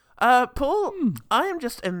Paul, I am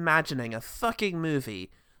just imagining a fucking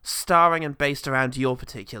movie starring and based around your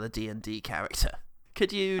particular D&D character.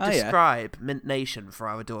 Could you describe Mint Nation for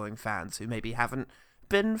our adoring fans who maybe haven't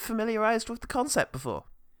been familiarized with the concept before?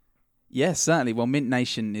 Yes, certainly. Well, Mint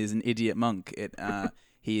Nation is an idiot monk.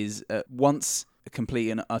 He is once a complete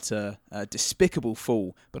and utter despicable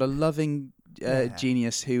fool, but a loving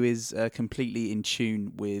genius who is completely in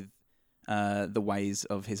tune with the ways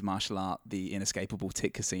of his martial art, the inescapable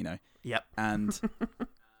Tit Casino. Yep. And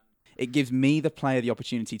it gives me, the player, the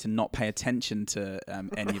opportunity to not pay attention to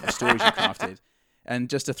any of the stories you crafted, and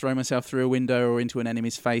just to throw myself through a window or into an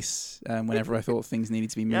enemy's face whenever I thought things needed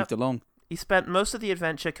to be moved along. He spent most of the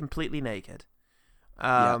adventure completely naked,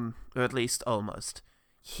 or at least almost.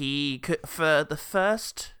 He could, for the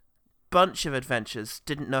first bunch of adventures,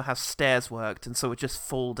 didn't know how stairs worked, and so would just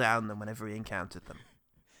fall down them whenever he encountered them.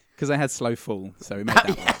 Because I had slow fall, so we made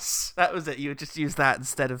that Yes, that was it. You would just use that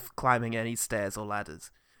instead of climbing any stairs or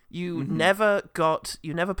ladders. You never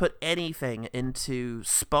put anything into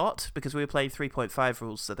spot, because we were playing 3.5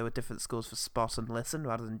 rules, so there were different scores for spot and listen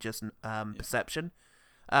rather than just perception.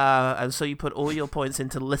 And so you put all your points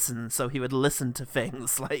into listen, so he would listen to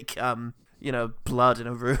things like blood in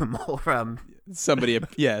a room, or somebody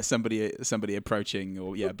approaching,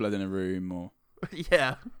 or blood in a room, or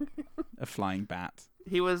a flying bat.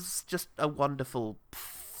 He was just a wonderful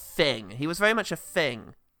thing. He was very much a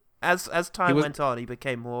thing. As time went on, he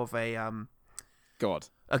became more of a god.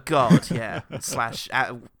 A god, yeah.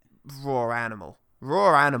 / raw animal.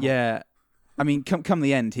 Raw animal. Yeah. I mean, come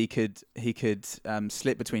the end, he could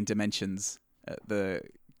slip between dimensions at the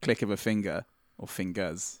click of a finger, or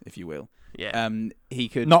fingers, if you will. Yeah. He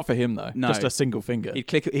could not for him though. No, just a single finger. He'd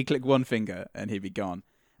click one finger and he'd be gone.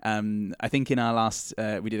 I think in our last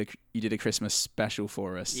you did a Christmas special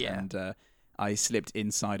for us, and I slipped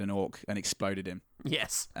inside an orc and exploded him.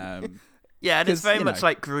 Yes. And it's very much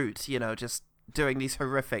like Groot, just doing these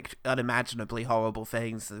horrific, unimaginably horrible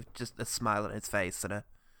things with just a smile on his face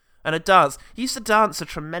and a dance. He used to dance a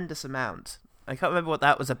tremendous amount. I can't remember what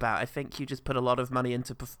that was about. I think you just put a lot of money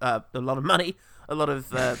into points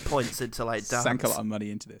into like dance. Sank a lot of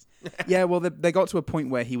money into this. Yeah, well, they got to a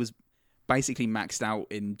point where he was basically maxed out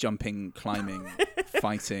in jumping, climbing,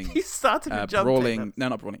 fighting. He started with jumping. Brawling. No,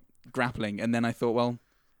 not brawling. Grappling. And then I thought, well,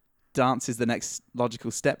 dance is the next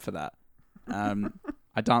logical step for that.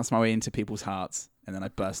 I danced my way into people's hearts, and then I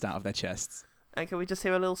burst out of their chests. And can we just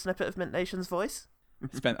hear a little snippet of Mint Nation's voice?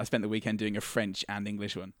 I spent the weekend doing a French and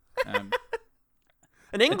English one.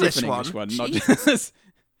 An English one? English one, not just...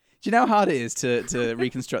 Do you know how hard it is to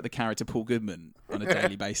reconstruct the character Paul Goodman on a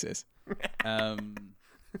daily basis?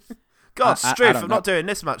 God, Struth, I'm not doing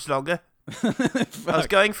this much longer. I was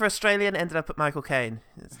going for Australian, ended up at Michael Caine.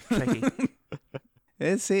 It's tricky.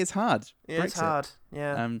 It's hard. It's hard.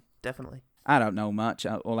 Yeah, definitely. I don't know much.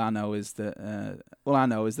 All I know is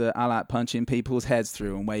that I like punching people's heads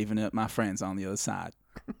through and waving at my friends on the other side.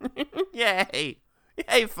 Yay!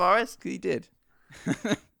 Yay, Forrest. He did.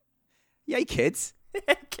 Yay, kids.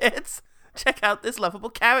 Kids, check out this lovable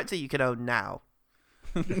character you can own now.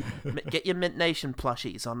 Get your Mint Nation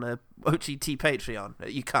plushies on the OGT Patreon.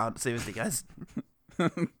 You can't, seriously, guys.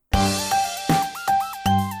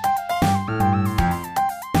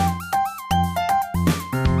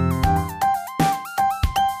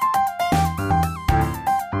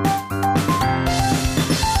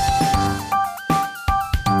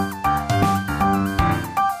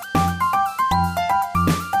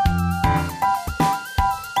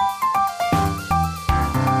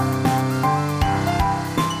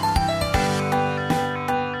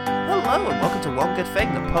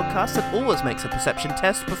 Podcast that always makes a perception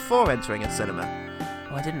test before entering a cinema.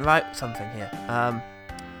 Oh, I didn't write something here.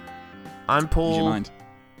 I'm Paul. Would you mind?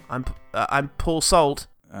 I'm Paul Sold.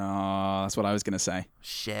 Oh, that's what I was gonna say.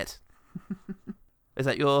 Shit. Is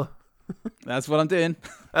that your? That's what I'm doing.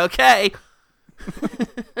 Okay.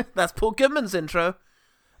 That's Paul Goodman's intro.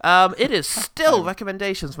 It is still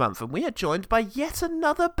Recommendations Month, and we are joined by yet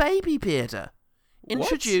another baby bearder.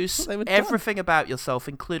 Introduce everything about yourself,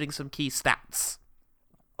 including some key stats.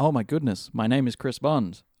 Oh my goodness, my name is Chris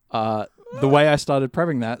Bond. The way I started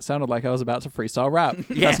prepping that sounded like I was about to freestyle rap.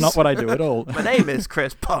 Yes. That's not what I do at all. My name is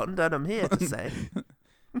Chris Bond, and I'm here to say...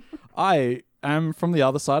 I am from the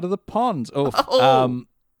other side of the pond. What?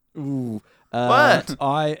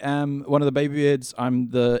 I am one of the baby beards. I'm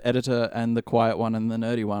the editor and the quiet one and the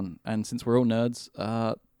nerdy one. And since we're all nerds,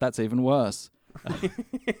 that's even worse.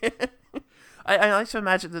 I like to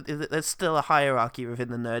imagine that there's still a hierarchy within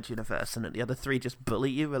the nerd universe and that the other three just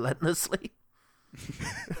bully you relentlessly.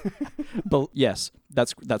 But yes,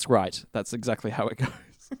 that's right. That's exactly how it goes.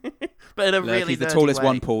 But in a Look, really he's the nerdy tallest way.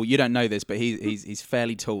 one, Paul. You don't know this, but he's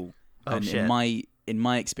fairly tall. Oh, and shit. in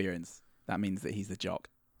my experience, that means that he's the jock.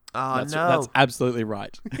 Oh, That's no. absolutely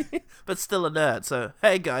right. But still a nerd, so,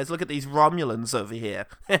 hey guys, look at these Romulans over here.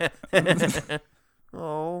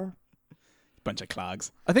 Oh. Bunch of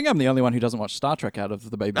clarks. I think I'm the only one who doesn't watch Star Trek out of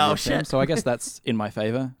the baby Oh, team, shit. so I guess that's in my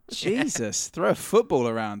favor. Jesus, throw a football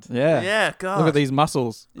around. Yeah. Yeah, God. Look at these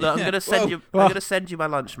muscles. Look, I'm Yeah. gonna send Whoa. you. I'm Whoa. gonna send you my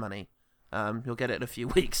lunch money. You'll get it in a few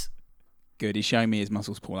weeks. Good, he's showing me his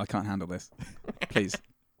muscles, Paul. I can't handle this. Please.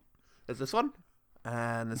 There's this one,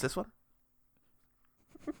 and there's this one.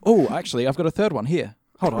 Oh, actually, I've got a third one here.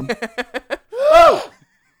 Hold on.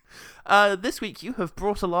 This week you have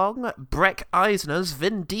brought along Breck Eisner's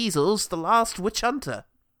Vin Diesel's The Last Witch Hunter.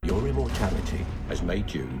 Your immortality has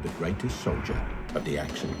made you the greatest soldier of the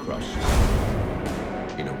Action Cross.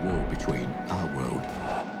 In a war between our world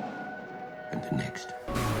and the next.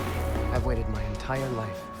 I've waited my entire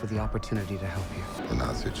life for the opportunity to help you. And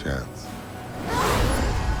now's your chance.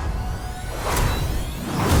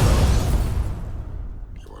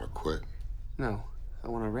 You want to quit? No, I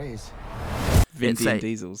want to raise. Vindy It's and a-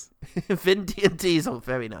 Diesels. Vin Diesel,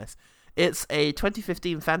 very nice. It's a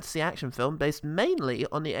 2015 fantasy action film based mainly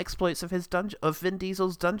on the exploits of Vin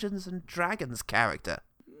Diesel's Dungeons and Dragons character.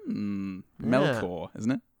 Melkor,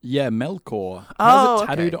 isn't it? Yeah, Melkor. He Oh, has it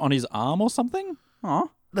tattooed okay. on his arm or something? Aw.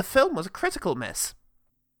 The film was a critical miss.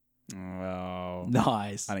 Oh,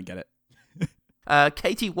 Nice. I didn't get it.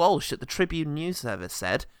 Katie Walsh at the Tribune News Service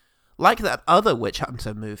said, like that other Witch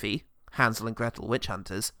Hunter movie, Hansel and Gretel Witch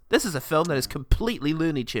Hunters, this is a film that is completely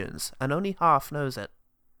Looney Tunes, and only half knows it.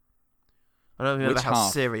 I don't remember Which how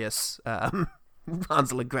half? serious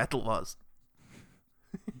Hansel and Gretel was.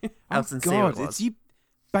 How Oh, sincere God, it was. it's you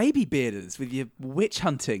baby bearders with your witch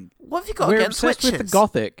hunting. What have you got We're against obsessed witches? with the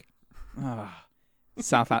Gothic.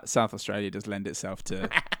 South Australia does lend itself to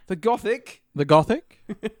the Gothic. The Gothic?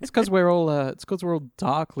 It's because we're all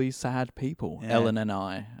darkly sad people. Yeah. Ellen and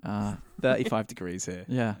I. 35 degrees here.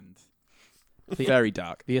 Yeah. And very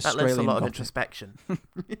dark. The That Australian left a lot of Gothic. introspection.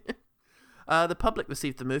 The public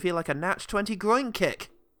received the movie like a Natch 20 groin kick.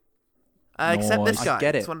 Except this Nice. guy. I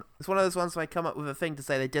get it. It's one of those ones where I come up with a thing to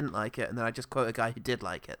say they didn't like it, and then I just quote a guy who did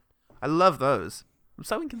like it. I love those. I'm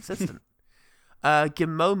so inconsistent.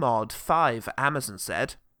 Gimomod5 at Amazon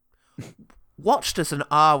said, watched as an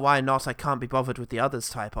why not, I can't be bothered with the others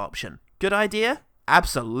type option. Good idea?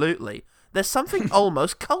 Absolutely. There's something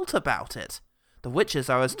almost cult about it. The witches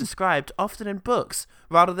are as described often in books,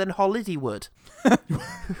 rather than Hollywood.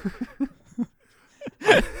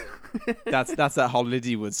 That's that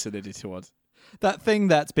Hollywood solidity. That thing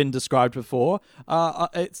that's been described before,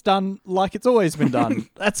 it's done like it's always been done.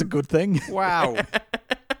 That's a good thing. Wow.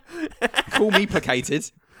 Call me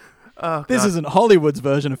placated. Oh, This God. isn't Hollywood's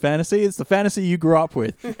version of fantasy. It's the fantasy you grew up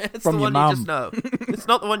with It's from the your one you just mum. know. It's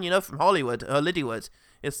not the one you know from Hollywood or Liddywood.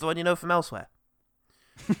 It's the one you know from elsewhere.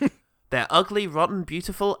 They're ugly, rotten,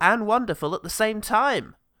 beautiful, and wonderful at the same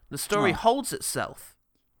time. The story Oh. holds itself,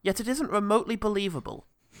 yet it isn't remotely believable.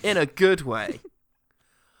 In a good way.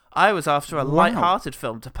 I was after a Wow. light-hearted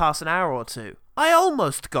film to pass an hour or two. I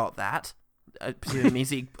almost got that. I presume it means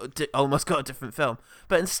he almost got a different film.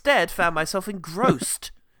 But instead found myself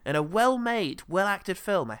engrossed in a well-made, well-acted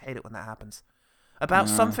film. I hate it when that happens. About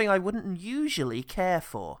something I wouldn't usually care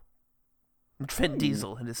for. Vin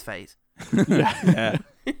Diesel in his face. Yeah.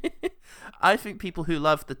 I think people who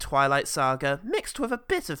love the Twilight Saga, mixed with a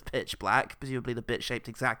bit of Pitch Black, presumably the bit shaped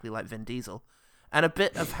exactly like Vin Diesel, and a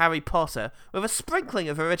bit of Harry Potter, with a sprinkling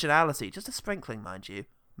of originality, just a sprinkling, mind you,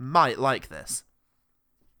 might like this.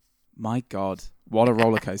 My God, what a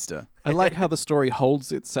roller coaster. I like how the story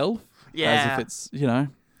holds itself. As Yeah. if it's, you know,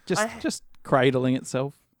 I- just cradling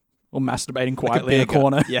itself. Or masturbating Like quietly in a beer gut.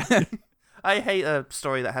 corner. Yeah. I hate a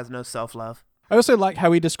story that has no self-love. I also like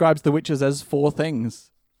how he describes the witches as 4 things.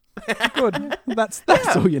 Good. That's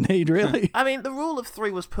all you need, really. I mean, the rule of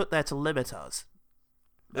 3 was put there to limit us.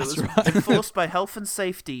 That's it was right. enforced by health and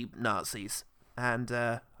safety Nazis, and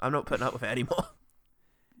I'm not putting up with it anymore.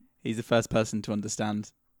 He's the first person to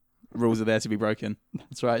understand. Rules are there to be broken.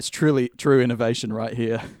 That's right. It's truly true innovation right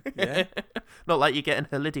here. Yeah. Not like you get in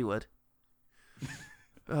Hollywood.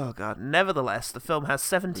 Oh, God. Nevertheless, the film has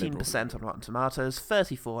 17% on Rotten Tomatoes,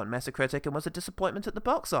 34 on Metacritic, and was a disappointment at the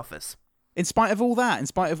box office. In spite of all that, in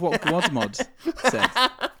spite of what Guadmod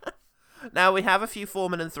said. Now, we have a few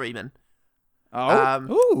foremen and threemen. Oh.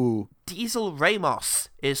 Ooh. Diesel Ramos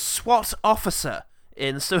is SWAT officer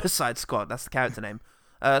in Suicide Squad. That's the character name.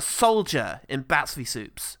 Soldier in Bats v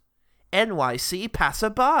Soups. NYC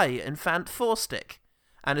passerby in Fant Four-Stick.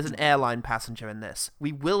 And is an airline passenger in this.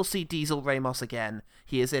 We will see Diesel Ramos again.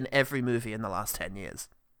 He is in every movie in the last 10 years.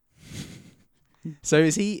 So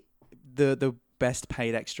is he the best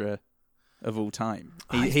paid extra of all time?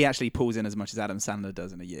 He actually pulls in as much as Adam Sandler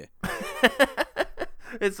does in a year.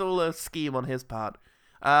 It's all a scheme on his part.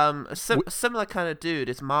 A similar kind of dude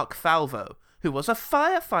is Mark Falvo, who was a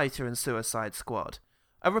firefighter in Suicide Squad,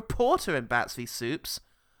 a reporter in Bats v Soups.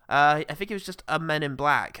 I think he was just a man in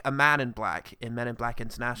black in Men in Black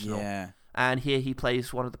International. Yeah. And here he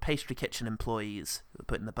plays one of the pastry kitchen employees who are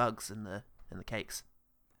putting the bugs in the cakes.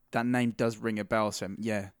 That name does ring a bell, so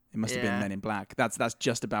yeah, it must have been Men in Black. That's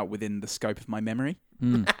just about within the scope of my memory.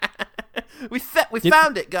 We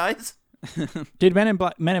found it, guys. Did Men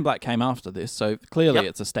in Black came after this, so clearly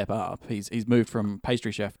it's a step up. He's moved from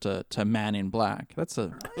pastry chef to Man in Black. That's a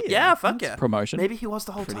fuck yeah, promotion. Maybe he was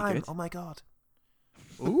the whole Pretty time. good. Oh my god.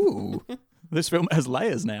 Ooh, this film has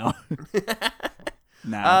layers now.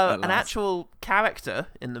 An actual character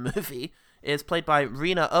in the movie is played by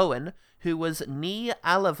Rena Owen, who was Nee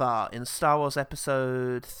Alavar in Star Wars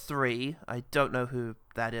Episode 3. I don't know who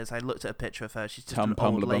that is. I looked at a picture of her. She's just an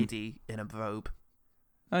old lady in a robe.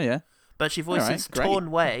 Oh yeah. But she voices great.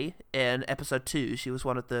 Torn Way in Episode 2. She was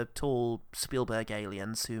one of the tall Spielberg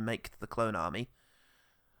aliens who make the clone army.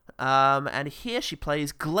 And here she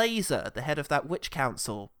plays Glazer, the head of that witch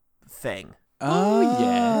council thing. Oh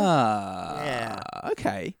yeah.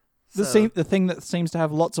 Okay. The thing that seems to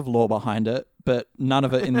have lots of lore behind it, but none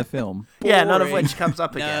of it in the film. Yeah, none of which comes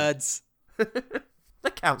up again. Nerds.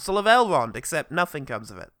 The Council of Elrond, except nothing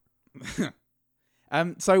comes of it.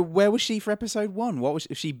 So where was she for Episode 1? What was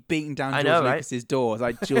she being down George Lucas's door? I was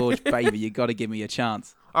like, George, baby, you got to give me a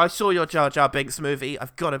chance. I saw your Jar Jar Binks movie.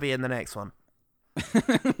 I've got to be in the next one.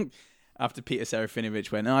 After Peter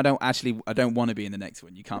Serafinovich went, no, I don't want to be in the next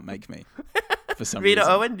one. You can't make me. For some Rita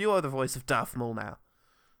reason. Owen, you are the voice of Darth Maul now.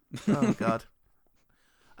 Oh God.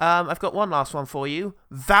 I've got one last one for you.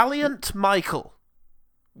 Valiant Michael.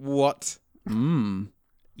 What?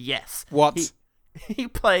 Yes. What? He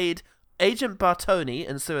played Agent Bartoni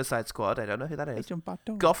in Suicide Squad. I don't know who that is. Agent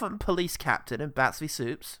Bartoni. Gotham Police Captain in Bats v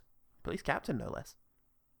Soups. Police Captain, no less.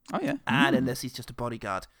 Oh yeah. And in this, he's just a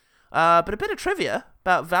bodyguard. But a bit of trivia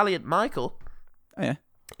about Valiant Michael. Oh yeah.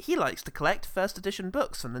 He likes to collect first edition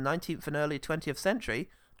books from the 19th and early 20th century,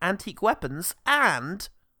 antique weapons, and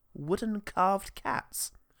wooden carved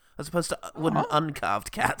cats, as opposed to wooden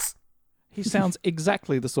uncarved cats. He sounds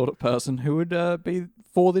exactly the sort of person who would be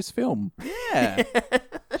for this film. Yeah.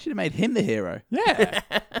 Should have made him the hero. Yeah.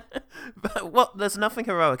 But there's nothing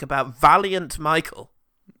heroic about Valiant Michael.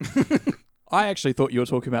 I actually thought you were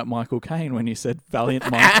talking about Michael Caine when you said Valiant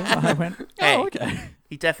Michael. I went, okay.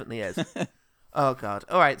 He definitely is. Oh, God.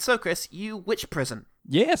 All right, so, Chris, you witch prison.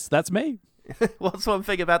 Yes, that's me. What's one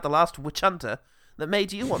thing about The Last Witch Hunter that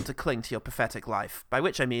made you want to cling to your prophetic life? By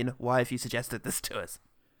which I mean, why have you suggested this to us?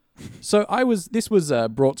 So this was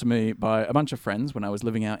brought to me by a bunch of friends when I was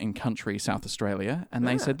living out in country South Australia, and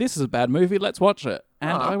they said, this is a bad movie, let's watch it.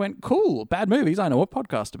 And I went, cool, bad movies, I know a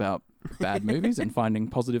podcast about bad movies and finding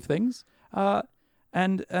positive things.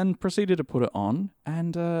 And proceeded to put it on,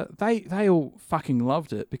 and they all fucking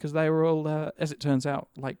loved it because they were all, as it turns out,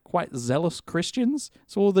 like quite zealous Christians.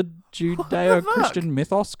 So all the Judeo-Christian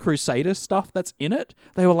mythos crusader stuff that's in it,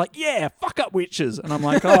 they were like, yeah, fuck up witches. And I'm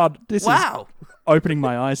like, oh, this is opening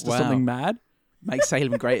my eyes to something mad. Make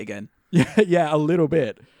Salem great again. Yeah, a little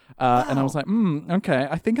bit. And I was like, okay,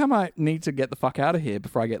 I think I might need to get the fuck out of here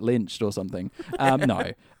before I get lynched or something. No.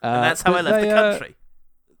 And that's how I left the country.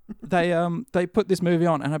 They put this movie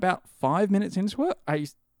on, and about 5 minutes into it, I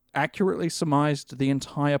accurately surmised the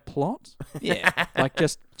entire plot. Yeah. Like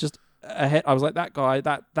just ahead, I was like, that guy,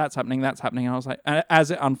 that's happening. And I was like,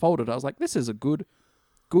 as it unfolded, I was like, this is a good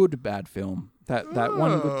bad film. That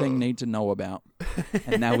one good thing need to know about.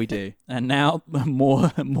 And now we do. And now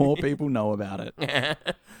more people know about it.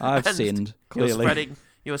 I've sinned, clearly.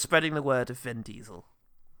 You're spreading the word of Vin Diesel.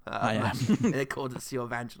 I am. In accordance to your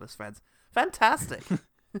evangelist friends. Fantastic.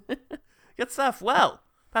 Good stuff. Well,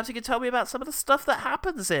 perhaps you could tell me about some of the stuff that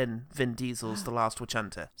happens in Vin Diesel's The Last Witch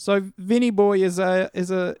Hunter. So Vinny Boy he's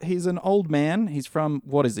an old man. He's from,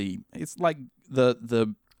 what is he? It's like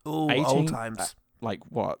the old times. Like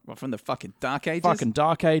what? From the fucking Dark Ages? Fucking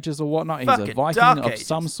Dark Ages or whatnot. He's Fucking a Viking Dark of Ages.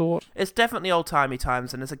 some sort. It's definitely old-timey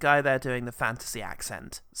times, and there's a guy there doing the fantasy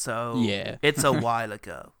accent. So yeah. It's a while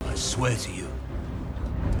ago. I swear to you,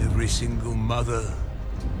 every single mother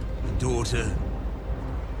and daughter,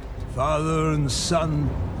 father and son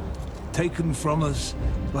taken from us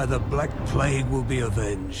by the Black Plague will be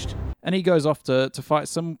avenged. And he goes off to fight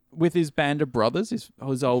with his band of brothers,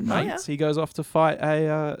 his old mates. Yeah. He goes off to fight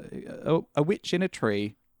a witch in a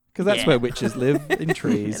tree. Because that's where witches live, in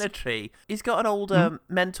trees. In a tree. He's got an old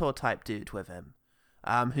mentor-type dude with him.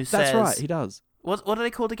 who says... That's right, he does. What are they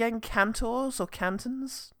called again? Cantors or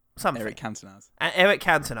Cantons? Something. Eric Cantonars. Eric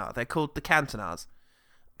Cantona. They're called the Cantonars.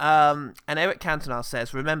 And Eric Cantona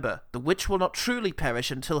says, remember, the witch will not truly perish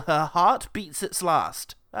until her heart beats its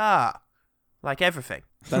last. Ah, like everything.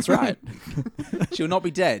 That's right. She'll not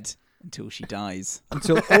be dead until she dies.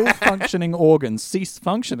 Until all functioning organs cease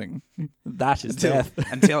functioning. That is death.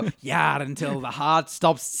 until the heart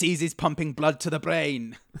ceases pumping blood to the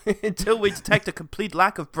brain. Until we detect a complete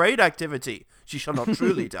lack of brain activity, she shall not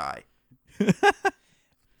truly die.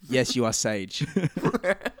 Yes, you are sage.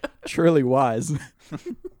 Truly wise.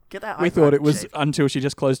 Get that. We thought it was until she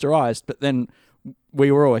just closed her eyes, but then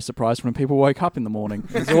we were always surprised when people woke up in the morning.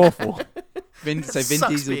 It was awful. Vin Sucks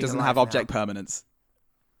Diesel being doesn't alive have now. object permanence.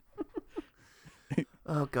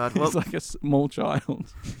 Oh, God. He's Well, like a small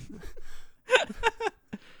child.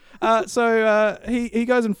 So he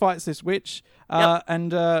goes and fights this witch,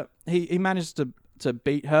 and he manages to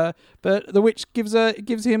beat her, but the witch gives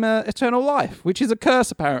him eternal life, which is a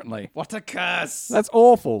curse apparently. What a curse! That's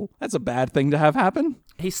awful. That's a bad thing to have happen.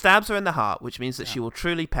 he stabs her in the heart, which means that she will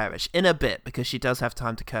truly perish in a bit because she does have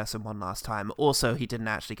time to curse him one last time. Also, he didn't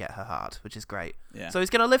actually get her heart, which is great. Yeah. So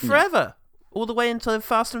he's going to live forever, all the way into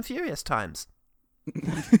Fast and Furious times.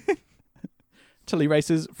 Till he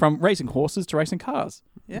races from racing horses to racing cars.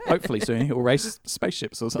 Yeah. Hopefully soon he'll race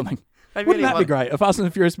spaceships or something. I Wouldn't really that be want- great? A Fast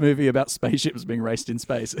and Furious movie about spaceships being raced in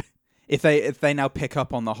space. If they now pick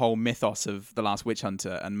up on the whole mythos of the Last Witch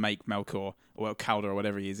Hunter and make Melkor or Calder or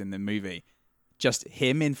whatever he is in the movie, just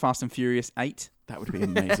him in Fast and Furious 8, That would be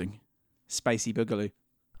amazing. Spacey Boogaloo.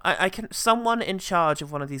 I can. Someone in charge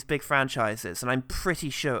of one of these big franchises, and I'm pretty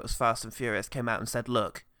sure it was Fast and Furious, came out and said,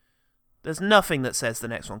 "Look, there's nothing that says the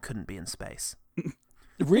next one couldn't be in space."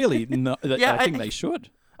 Really? No, Yeah, I think they should.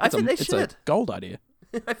 I think they it's should. a gold idea.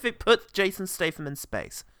 I think put Jason Statham in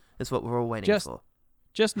space is what we're all waiting for.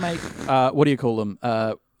 Just make what do you call them?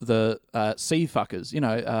 The sea fuckers. You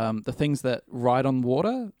know, the things that ride on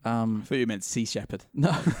water. I thought you meant Sea Shepherd.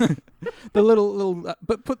 No, the little,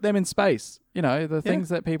 but put them in space. You know, the things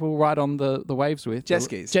that people ride on the waves with. Jet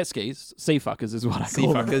skis. Jet skis. Sea fuckers is what I Sea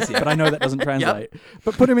call them. fuckers, yeah. But I know that doesn't translate.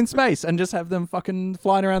 But put them in space and just have them fucking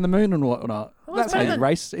flying around the moon and whatnot. Well, That's it's how better you than-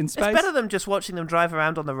 race in It's space. better than just watching them drive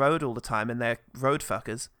around on the road all the time and they're road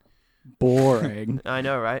fuckers. Boring. I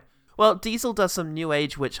know, right? Well, Diesel does some new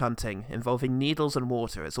age witch hunting involving needles and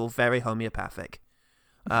water. It's all very homeopathic.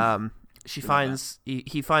 He finds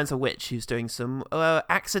a witch who's doing some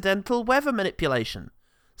accidental weather manipulation.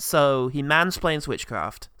 So he mansplains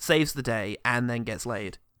witchcraft, saves the day, and then gets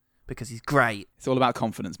laid because he's great. It's all about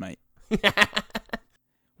confidence, mate.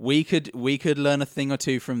 We could learn a thing or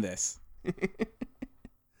two from this.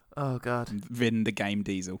 Oh God. Vin the Game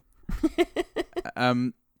Diesel.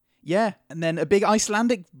 Yeah, and then a big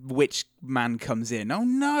Icelandic witch man comes in. Oh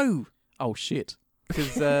no! Oh shit.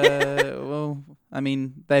 Because well, I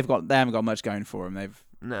mean, they haven't got much going for them.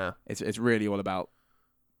 No. It's really all about,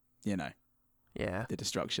 Yeah, the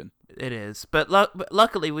destruction. it is. But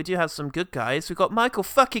luckily, we do have some good guys. We've got Michael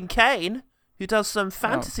fucking Caine, who does some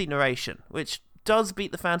fantasy narration, which does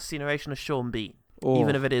beat the fantasy narration of Sean Bean,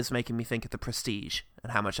 even if it is making me think of The Prestige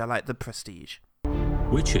and how much I like The Prestige.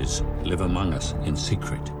 Witches live among us in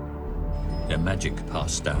secret. Their magic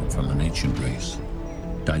passed down from an ancient race.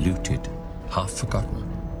 Diluted, half forgotten,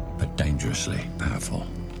 but dangerously powerful.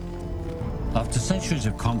 After centuries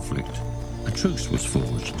of conflict, a truce was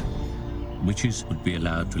forged. Witches would be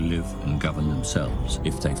allowed to live and govern themselves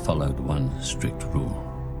if they followed one strict rule.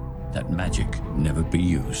 That magic never be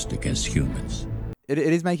used against humans. It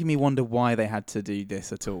is making me wonder why they had to do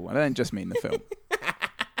this at all. I don't just mean the film.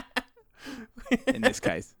 In this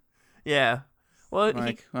case. Yeah. Well,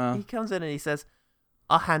 Well. he comes in and he says,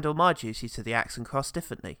 "I'll handle my duties to the Axe and Cross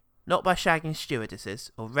differently. Not by shagging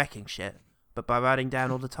stewardesses or wrecking shit, but by writing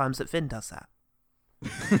down all the times that Vin does that.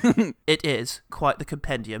 It is quite the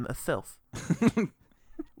compendium of filth."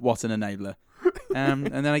 What an enabler. And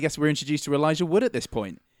then I guess we're introduced to Elijah Wood at this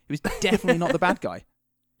point. He was definitely not the bad guy.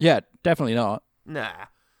 Yeah, definitely not. Nah.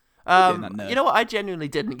 getting that nerd. You know what? I genuinely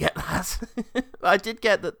didn't get that. I did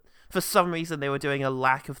get that for some reason they were doing a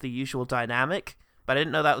lack of the usual dynamic, but I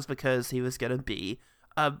didn't know that was because he was going to be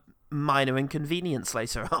a minor inconvenience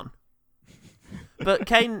later on. But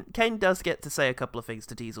Kane does get to say a couple of things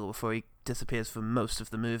to Diesel before he disappears for most of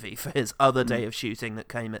the movie for his other day of shooting that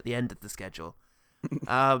came at the end of the schedule.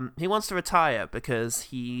 He wants to retire because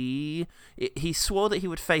he swore that he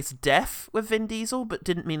would face death with Vin Diesel, but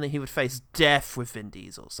didn't mean that he would face death with Vin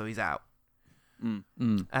Diesel, so he's out.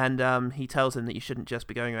 And he tells him that you shouldn't just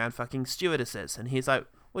be going around fucking stewardesses, and he's like,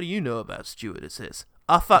 "What do you know about stewardesses?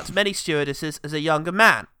 I fucked many stewardesses as a younger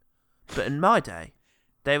man, but in my day,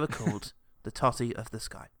 They were called the Totty of the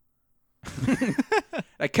Sky.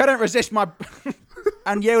 They couldn't resist my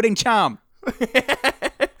unyielding charm.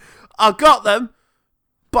 I got them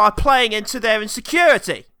by playing into their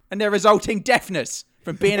insecurity. And their resulting deafness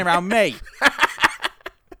from being around me.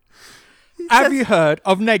 Have you heard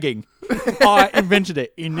of negging? I invented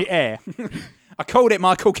it in the air. I called it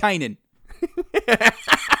Michael Caine.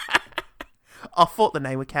 I thought the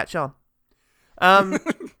name would catch on.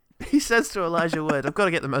 He says to Elijah Wood, I've got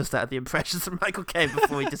to get the most out of the impressions of Michael Caine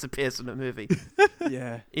before he disappears from the movie.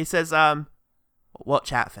 Yeah. He says,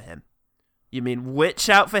 watch out for him. You mean witch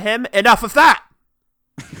out for him? Enough of that!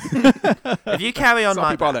 If you carry on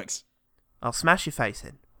like that, I'll smash your face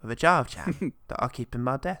in with a jar of jam that I'll keep in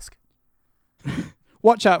my desk.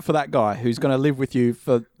 Watch out for that guy who's going to live with you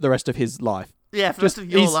for the rest of his life. Yeah, for the rest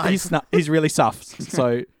of your life. He's really soft,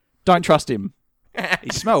 so don't trust him.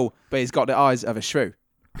 He's small, but he's got the eyes of a shrew.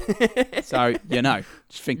 So,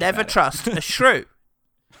 just think Never about trust a shrew.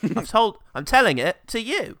 I'm telling it to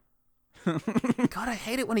you. God, I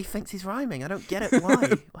hate it when he thinks he's rhyming. I don't get it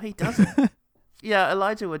why he does it. Yeah,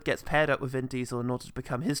 Elijah Wood gets paired up with Vin Diesel in order to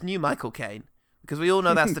become his new Michael Caine, because we all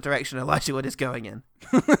know that's the direction Elijah Wood is going in.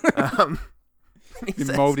 He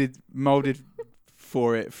says, molded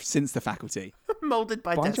for it since the Faculty. Molded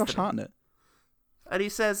by destiny. Josh Hartnett. And he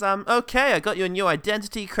says, okay, I got you a new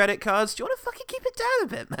identity, credit cards. Do you want to fucking keep it down a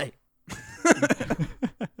bit, mate?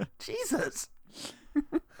 Jesus.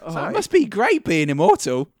 So it must be great being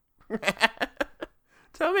immortal.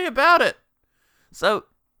 Tell me about it. So,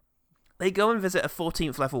 they go and visit a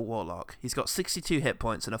 14th level warlock. He's got 62 hit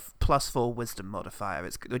points and a +4 wisdom modifier,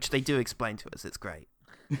 which they do explain to us. It's great.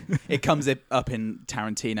 It comes up in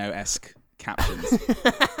Tarantino-esque captions.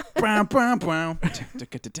 Brown, brown, brown.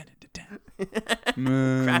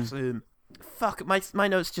 Crash him. Fuck, my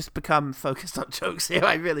notes just become focused on jokes here.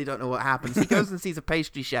 I really don't know what happens. He goes and sees a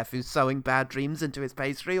pastry chef who's sewing bad dreams into his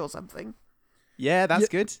pastry or something. Yeah, that's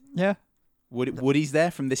good. Yeah. Woody's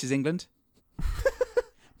there from This Is England.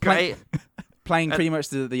 Great. Playing pretty much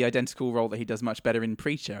the identical role that he does much better in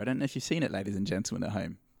Preacher. I don't know if you've seen it, ladies and gentlemen at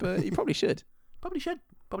home, but you probably should. Probably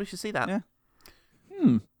should see that. Yeah.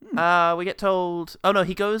 We get told... Oh, no,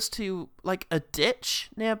 he goes to, like, a ditch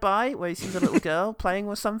nearby where he sees a little girl playing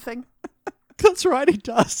with something. That's right, he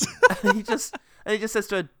does. And he just says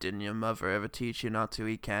to her, didn't your mother ever teach you not to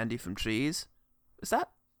eat candy from trees? Is that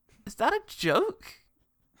a joke?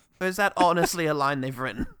 Or is that honestly a line they've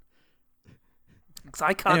written? Because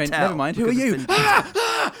I can't tell. Never mind. Who are you?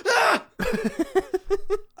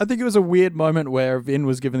 I think it was a weird moment where Vin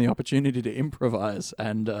was given the opportunity to improvise,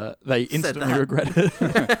 and they instantly regretted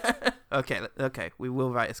it. Okay. We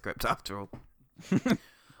will write a script after all.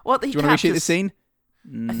 What? Do you want to reshoot the scene?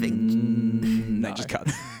 I think... No, just cut.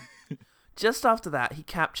 Just after that, he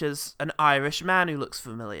captures an Irish man who looks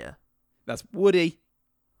familiar. That's Woody.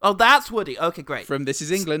 Oh, that's Woody. Okay, great. From This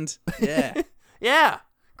Is England. Yeah. Yeah,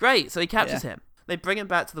 great. So he captures him. They bring him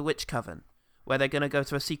back to the Witch Coven, where they're going to go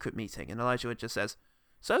to a secret meeting. And Elijah Wood just says,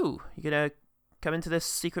 so, you going to come into this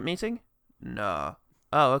secret meeting? No.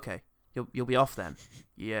 Oh, okay. You'll be off then.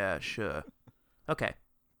 Yeah, sure. Okay.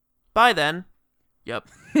 Bye then. Yep.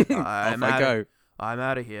 Off I go. I'm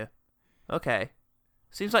out of here. Okay.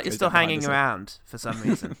 Seems like you're still hanging around for some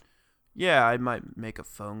reason. Yeah, I might make a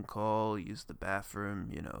phone call, use the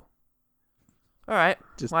bathroom, All right.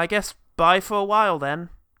 Well, I guess bye for a while then.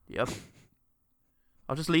 Yep.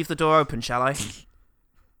 I'll just leave the door open, shall I?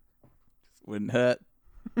 Wouldn't hurt.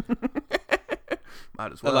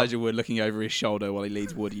 Might as well. Elijah Wood looking over his shoulder while he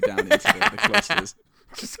leads Woody down into the cloisters.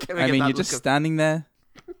 You're just standing there.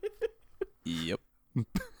 Yep.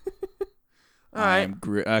 All right.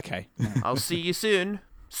 Okay. I'll see you soon.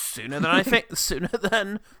 Sooner than I think. Sooner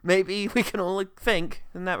than maybe we can all think.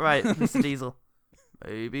 Isn't that right, Mr. Diesel?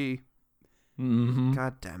 Maybe. Mm-hmm.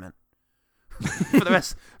 God damn it. For the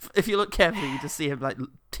rest, if you look carefully, you just see him like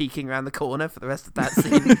peeking around the corner for the rest of that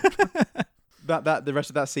scene. The rest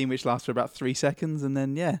of that scene, which lasts for about 3 seconds, and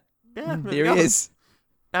then here he is.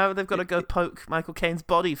 Now they've got to go poke Michael Caine's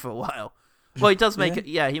body for a while. Well, he does make it.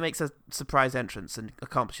 Yeah, he makes a surprise entrance and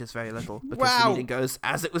accomplishes very little because the meeting goes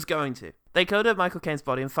as it was going to. They go to Michael Caine's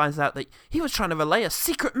body and finds out that he was trying to relay a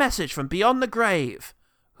secret message from beyond the grave.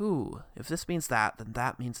 Ooh, if this means that, then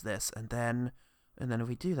that means this, and then if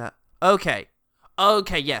we do that, okay,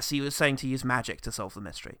 yes, he was saying to use magic to solve the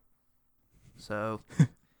mystery. So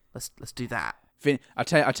let's do that. Vin, I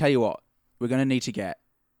tell you what, we're gonna need to get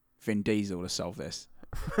Vin Diesel to solve this.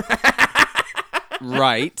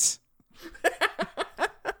 Right.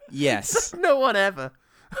 Yes. No one ever.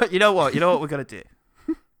 You know what we're going to do?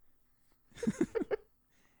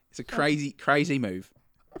 It's a crazy move.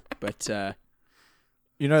 But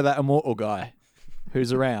You know that immortal guy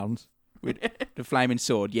who's around? With the flaming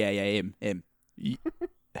sword. Yeah, him.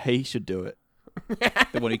 He should do it.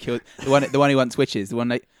 The one who killed the one who hunts witches. The one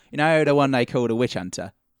they called a witch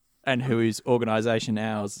hunter. And whose organisation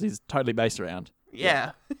ours is totally based around.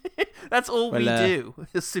 Yeah. That's all we do,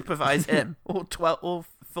 is supervise him. All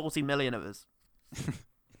 40 million of us. I'm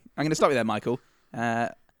going to stop you there, Michael.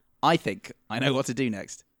 I think I know what to do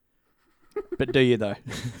next. But do you, though?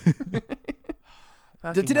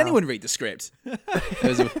 Did anyone read the script?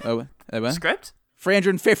 There were. Script?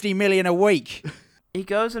 350 million a week. He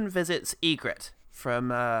goes and visits Ygritte from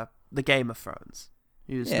the Game of Thrones.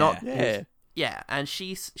 And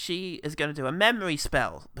she is going to do a memory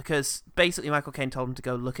spell because basically Michael Caine told him to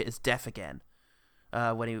go look at his death again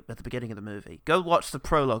at the beginning of the movie. Go watch the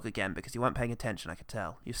prologue again because you weren't paying attention, I could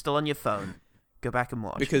tell. You're still on your phone. Go back and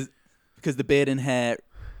watch. Because the beard and hair,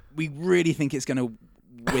 we really think it's going to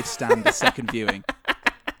withstand the second viewing.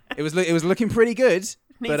 It was looking pretty good,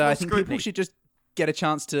 but I think people should just get a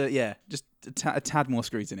chance to, just a tad more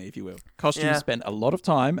scrutiny, if you will. Costumes spent a lot of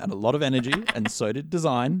time and a lot of energy, and so did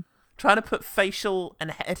design. Trying to put facial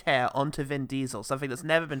and head hair onto Vin Diesel, something that's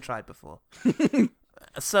never been tried before.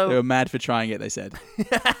 So they were mad for trying it, they said.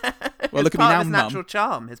 Well, look at me now, his Mum. natural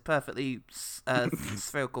charm, his perfectly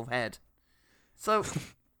spherical head. So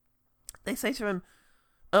they say to him,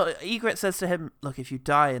 Ygritte says to him, look, if you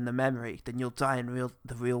die in the memory, then you'll die in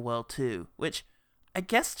the real world too. Which I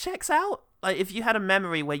guess checks out. Like, if you had a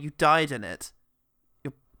memory where you died in it,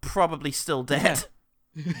 you're probably still dead.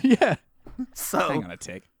 Yeah. So hang on a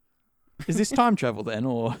tick. Is this time travel then,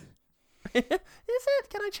 or is it?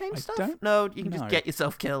 Can I change stuff? No, you can just get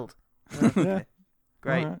yourself killed. Okay.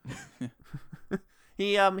 Great. Right.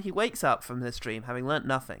 He wakes up from this dream having learnt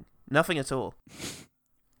nothing at all.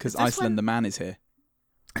 Because Iceland the man is here.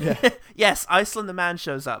 Yeah. Yes, Iceland the man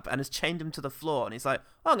shows up and has chained him to the floor, and he's like,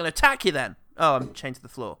 "Oh, I'm going to attack you then." Oh, I'm chained to the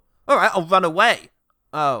floor. All right, I'll run away.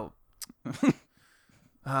 Oh.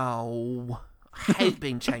 Oh. I hate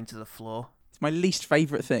being chained to the floor. It's my least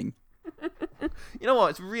favourite thing. You know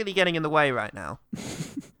what? It's really getting in the way right now.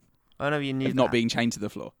 I don't know if you knew that. Not being chained to the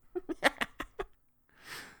floor.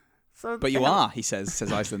 But you are, says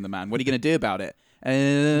Iceland the man. What are you going to do about it?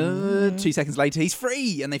 2 seconds later, he's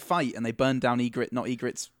free, and they fight, and they burn down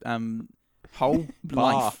Ygritte's whole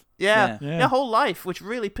life. Yeah, whole life, which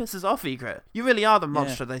really pisses off Ygritte. You really are the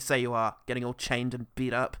monster they say you are, getting all chained and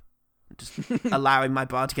beat up. Just allowing my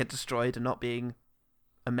bar to get destroyed and not being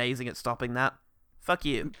amazing at stopping that. Fuck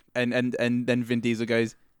you. And then Vin Diesel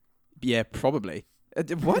goes, yeah, probably.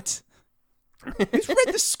 What? Who's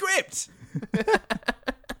read the script?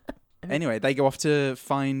 Anyway, they go off to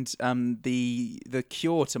find the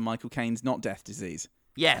cure to Michael Caine's not death disease.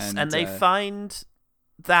 Yes, and they find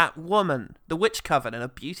that woman, the witch coven, in a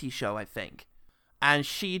beauty show, I think. And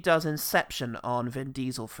she does Inception on Vin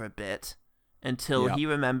Diesel for a bit until he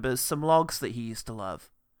remembers some logs that he used to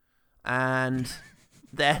love. And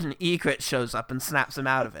then Ygritte shows up and snaps him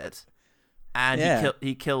out of it. And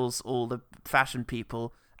he kills all the fashion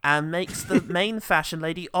people and makes the main fashion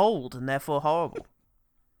lady old and therefore horrible.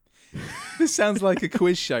 This sounds like a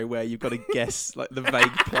quiz show where you've got to guess like the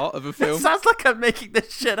vague plot of a film. It sounds like I'm making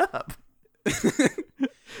this shit up.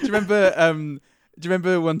 Do you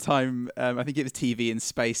remember one time? I think it was TV in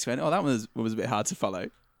Space. Went, that one was a bit hard to follow.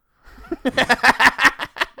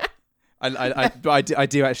 I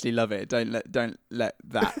do actually love it. Don't let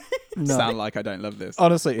that sound like I don't love this.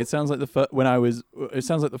 Honestly, it sounds like it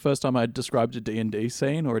sounds like the first time I described a D&D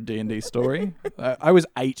scene or a D&D story. I was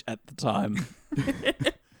 8 at the time.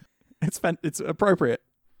 It's appropriate.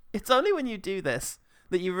 It's only when you do this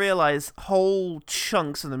that you realise whole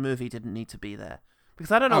chunks of the movie didn't need to be there.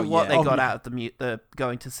 Because I don't know what they got out of the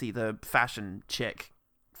going to see the fashion chick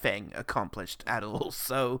thing accomplished at all.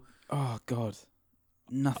 So, oh god,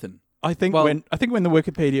 nothing. I think when the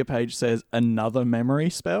Wikipedia page says another memory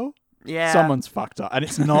spell, someone's fucked up, and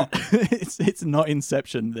it's not it's not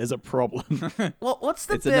Inception. There's a problem. What's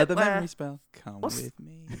the it's bit another where... memory spell. Come with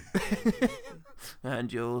me.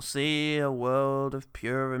 And you'll see a world of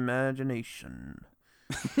pure imagination.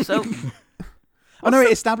 So,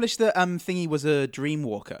 it established that Thingy was a dream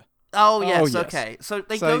walker. Oh yes, okay. So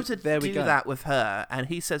they go to do go. that with her, and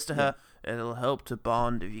he says to her, "It'll help to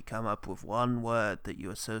bond if you come up with one word that you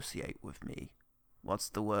associate with me." What's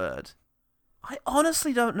the word? I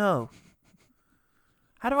honestly don't know.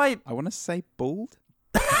 How do I? I want to say bald.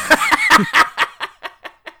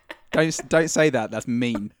 Don't say that. That's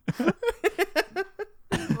mean.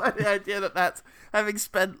 Like the idea that's having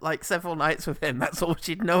spent like several nights with him, that's all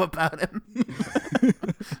she'd know about him.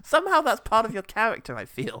 Somehow that's part of your character, I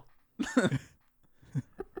feel.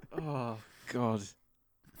 Oh God.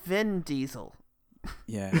 Vin Diesel.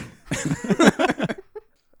 Yeah.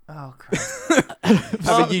 Oh, Christ.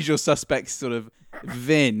 Have a usual suspects sort of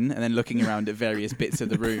Vin, and then looking around at various bits of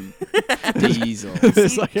the room. Diesel.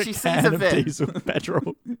 It's like a She sees can a of Vin. diesel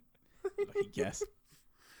petrol. I guess.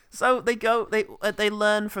 So they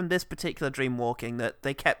learn from this particular dream walking that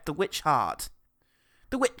they kept the witch heart.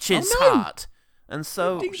 The witch's heart. And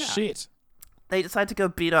so Shit. they decide to go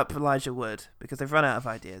beat up Elijah Wood because they've run out of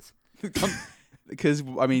ideas. Because,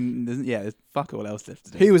 I mean, there's fuck all else left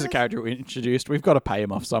to do. He was a character we introduced. We've got to pay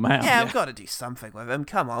him off somehow. Yeah, we've got to do something with him.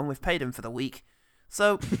 Come on, we've paid him for the week.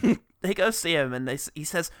 So they go see him, and he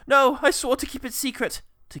says, "No, I swore to keep it secret,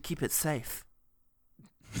 to keep it safe."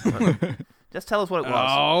 Just tell us what it was.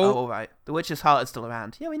 Oh, all right. The witch's heart is still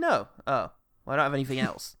around. Yeah, we know. Oh, well, I don't have anything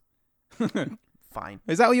else. Fine.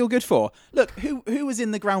 Is that what you're good for? Look, who was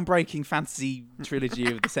in the groundbreaking fantasy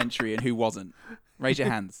trilogy of the century and who wasn't? Raise your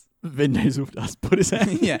hands. Vin Diesel does put his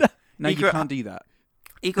hand. Yeah. No, you can't do that.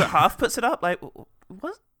 Egret half puts it up. Like,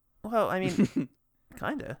 what? Well, I mean,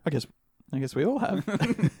 kinda. I guess we all have.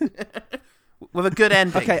 With a good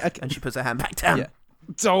ending. Okay. And she puts her hand back down. Yeah.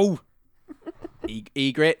 So,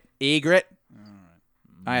 Egret.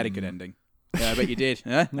 I had a good ending. Yeah, I bet you did.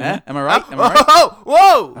 Huh? Am I right? Whoa!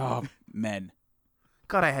 Oh, men.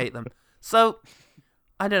 God, I hate them. So,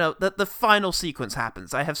 I don't know. The final sequence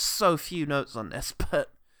happens. I have so few notes on this,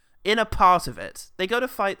 but in a part of it, they go to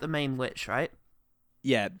fight the main witch, right?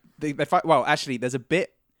 Yeah, they fight. Well, actually, there's a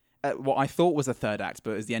bit. What I thought was the third act,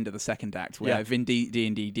 but it was the end of the second act, where Vin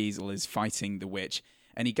D&D Diesel is fighting the witch,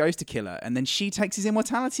 and he goes to kill her, and then she takes his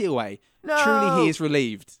immortality away. No! Truly, he is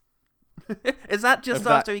relieved. Is that just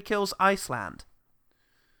after he kills Iceland?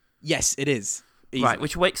 Yes, it is. Easily. Right,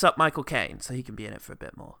 which wakes up Michael Caine, so he can be in it for a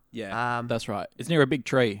bit more. Yeah. That's right. It's near a big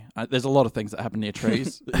tree. There's a lot of things that happen near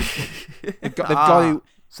trees. They've got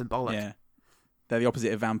symbolic. Yeah. They're the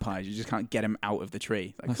opposite of vampires. You just can't get them out of the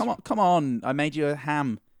tree. Like, come on. I made you a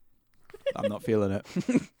ham. I'm not feeling it.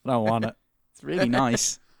 I don't want it. It's really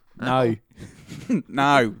nice. No.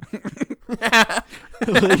 No.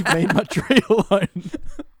 Leave me and my tree alone.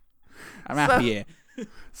 I'm happy here.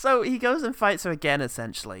 So he goes and fights her again,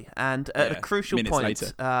 essentially. And at a crucial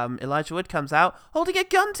point, Elijah Wood comes out holding a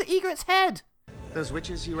gun to Egret's head. Those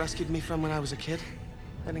witches you rescued me from when I was a kid,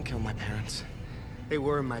 I didn't kill my parents. They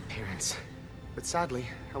were my parents. But sadly,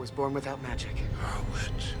 I was born without magic. Oh,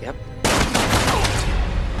 witch. Yep.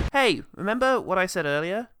 Hey, remember what I said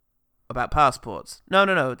earlier? About passports?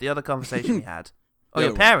 No, the other conversation we had. Oh,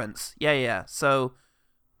 your parents? Yeah. So,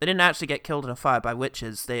 they didn't actually get killed in a fire by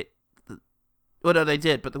witches. Well, no, they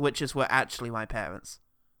did, but the witches were actually my parents.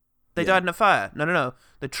 They died in a fire. No.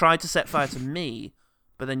 They tried to set fire to me,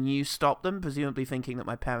 but then you stopped them, presumably thinking that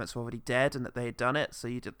my parents were already dead and that they had done it, so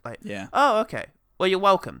you did, Yeah. Oh, okay. Well, you're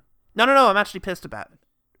welcome. No, I'm actually pissed about it.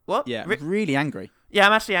 What? Yeah, really angry. Yeah,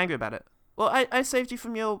 I'm actually angry about it. Well, I saved you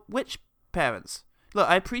from your witch parents. Look,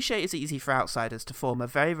 I appreciate it's easy for outsiders to form a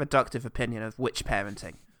very reductive opinion of witch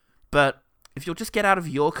parenting, but if you'll just get out of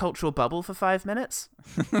your cultural bubble for 5 minutes,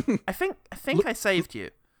 I think I saved you.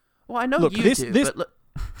 Well, I know look, you this, do, this, but look...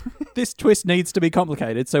 This twist needs to be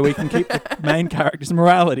complicated so we can keep the main character's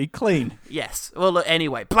morality clean. Yes. Well, look,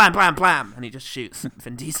 anyway, blam, blam, blam, and he just shoots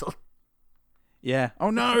Vin Diesel. Yeah. Oh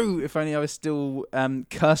no! If only I was still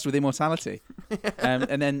cursed with immortality.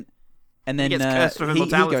 And then He gets cursed with he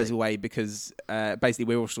immortality. goes away because basically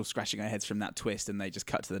we're all still scratching our heads from that twist, and they just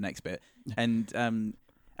cut to the next bit. And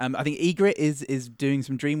I think Egret is doing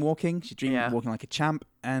some dream walking. She's walking like a champ,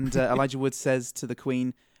 and Elijah Wood says to the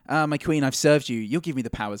Queen, "My Queen, I've served you. You'll give me the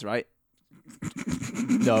powers, right?"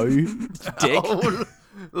 No, dick. Oh,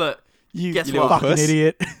 look, you guess little what? fucking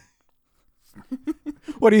idiot.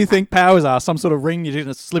 What do you think powers are? Some sort of ring you're going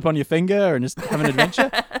to slip on your finger and just have an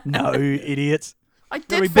adventure? No, idiot. I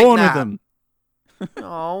did You'll be think born that. with them.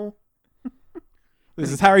 Oh.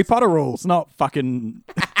 This is Harry Potter rules, not fucking...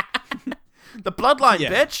 The bloodline,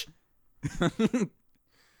 Yeah. bitch!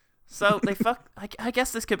 So they fuck... I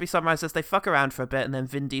guess this could be summarized as they fuck around for a bit and then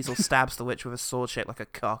Vin Diesel stabs the witch with a sword shaped like a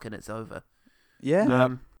cock and it's over.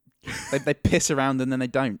 Yeah. They piss around and then they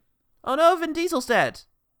don't. Oh no, Vin Diesel's dead!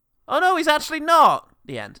 Oh no, he's actually not!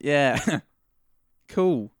 The end. Yeah.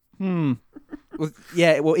 Cool. Well,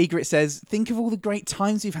 Egret says, think of all the great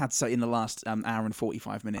times we've had in the last hour and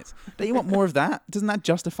 45 minutes. Don't you want more of that? Doesn't that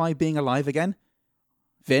justify being alive again?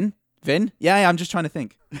 Vin? Yeah, I'm just trying to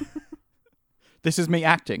think. This is me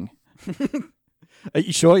acting. Are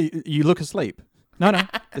you sure? You look asleep. No.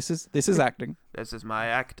 This is acting. This is my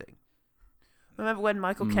acting. Remember when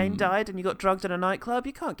Michael Caine died and you got drugged in a nightclub?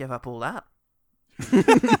 You can't give up all that.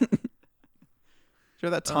 Do you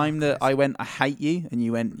know that time that I went, I hate you, and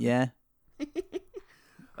you went, yeah?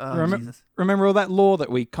 Oh, Jesus. Remember all that lore that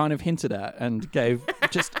we kind of hinted at and gave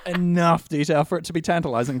just enough detail for it to be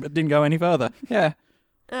tantalizing, but didn't go any further. Yeah.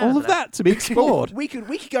 All of that to be explored. We could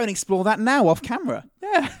go and explore that now off camera.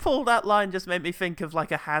 Yeah. Paul, that line just made me think of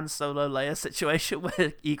like a Han Solo Leia situation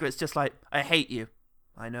where Egret's just like, I hate you.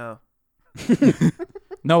 I know.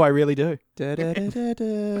 No, I really do.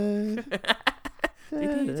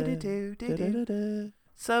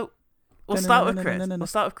 So, we'll start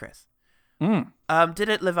with Chris. Did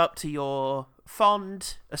it live up to your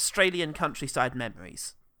fond Australian countryside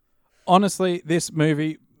memories? Honestly, this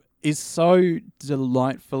movie is so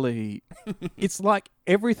delightfully... It's like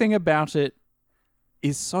everything about it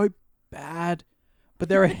is so bad, but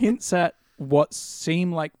there are hints at what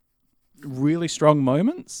seem like really strong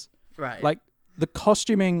moments. Right. Like, the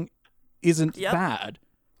costuming isn't bad.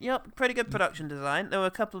 Yep, pretty good production design. There were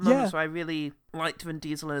a couple of moments where I really liked Vin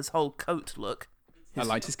Diesel and his whole coat look. I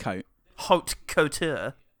liked his coat. Haute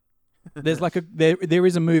couture. There's like there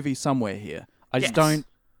is a movie somewhere here. I just don't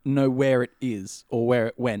know where it is or where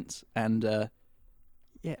it went, and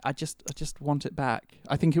I just want it back.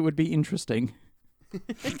 I think it would be interesting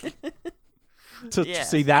to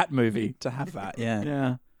see that movie, to have that. Yeah,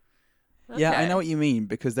 yeah, yeah. I know what you mean,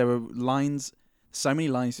 because there were so many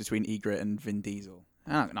lines between Egret and Vin Diesel.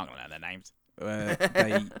 I'm not gonna know their names.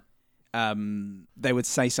 They would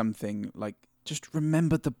say something like, "Just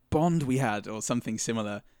remember the bond we had," or something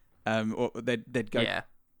similar. Or they'd go,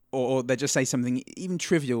 or they'd just say something even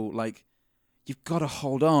trivial like, "You've got to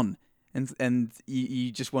hold on," and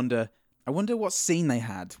you just wonder. I wonder what scene they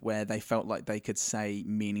had where they felt like they could say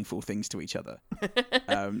meaningful things to each other,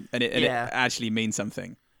 and it actually means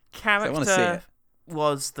something. Character I want to see it.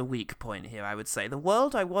 Was the weak point here, I would say. The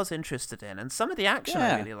world I was interested in, and some of the action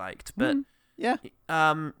I really liked, but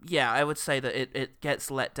I would say that it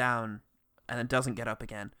gets let down and then doesn't get up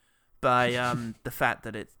again by the fact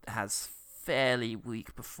that it has fairly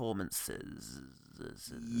weak performances.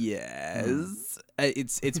 Yes,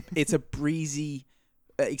 it's a breezy,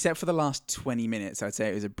 except for the last 20 minutes. I'd say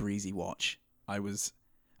it was a breezy watch. I was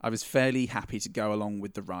fairly happy to go along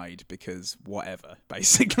with the ride because whatever,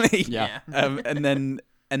 basically. Yeah. And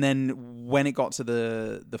then when it got to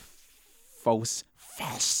the false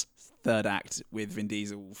third act with Vin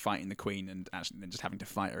Diesel fighting the Queen and actually then just having to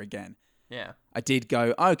fight her again. Yeah. I did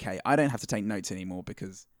go, okay, I don't have to take notes anymore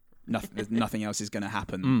because nothing else is going to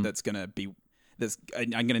happen I'm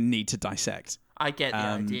going to need to dissect. I get the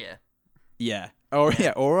idea. Yeah. Oh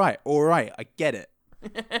yeah. All right. I get it.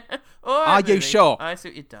 Are you sure? I see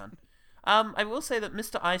what you've done. I will say that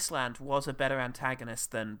Mr. Iceland was a better antagonist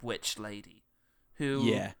than Witch Lady, who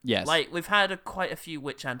like we've had quite a few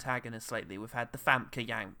witch antagonists lately. We've had the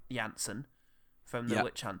Famke Janssen from the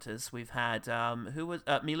Witch Hunters. We've had who was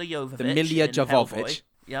Mila Jovovich. The Mila in Jovovich. Hellboy.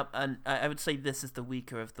 Yep, and I would say this is the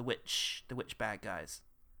weaker of the witch bad guys.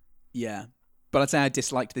 Yeah, but I'd say I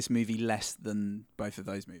disliked this movie less than both of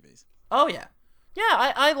those movies. Oh yeah.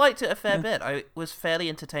 Yeah, I liked it a fair bit. I was fairly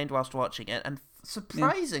entertained whilst watching it, and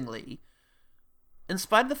surprisingly, in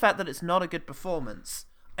spite of the fact that it's not a good performance,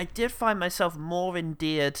 I did find myself more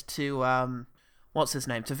endeared to,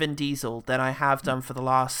 to Vin Diesel than I have done for the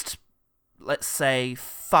last, let's say,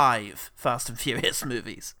 5 Fast and Furious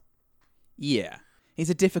movies. Yeah, he's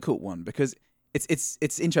a difficult one because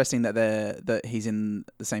it's interesting that he's in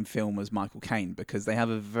the same film as Michael Caine because they have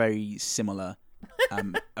a very similar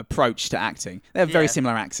approach to acting. They have a very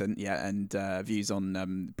similar accent, and views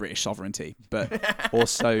on British sovereignty, but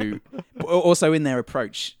also in their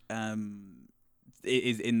approach,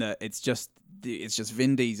 is in that it's just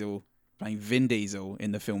Vin Diesel playing Vin Diesel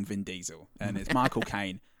in the film Vin Diesel, and it's Michael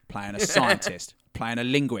Caine playing a scientist, playing a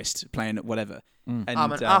linguist, playing whatever. And,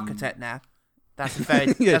 I'm an architect now. That's a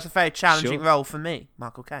very challenging role for me,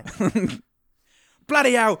 Michael Caine.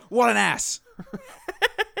 Bloody hell! What an ass!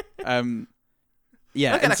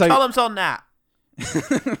 Yeah, look at the columns on that.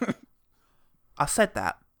 I said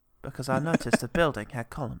that because I noticed the building had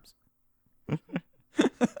columns.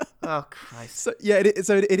 Oh Christ! So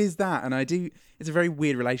it is that, and it's a very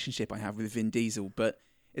weird relationship I have with Vin Diesel, but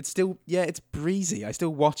it's still it's breezy. I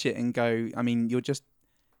still watch it and go, I mean, you're just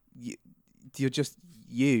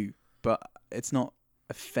you, but it's not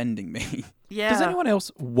offending me. Yeah. Does anyone else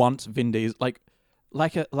want Vin Diesel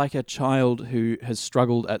like a child who has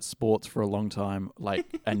struggled at sports for a long time,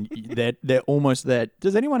 and they're almost there?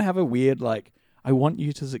 Does anyone have a weird I want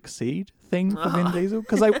you to succeed thing for Vin Diesel?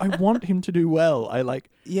 Because I want him to do well. I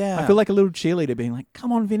feel like a little cheerleader being like,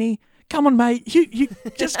 come on, Vinny, come on, mate, you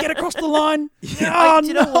just get across the line. Oh, do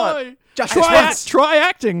you know what? Just try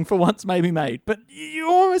acting for once, maybe, mate, but you're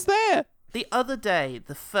almost there. The other day,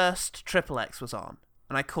 the first Triple X was on.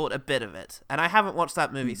 and I caught a bit of it. And I haven't watched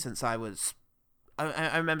that movie since I was...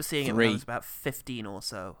 I remember seeing it when I was about 15 or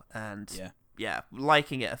so, and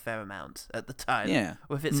liking it a fair amount at the time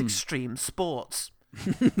with its extreme sports,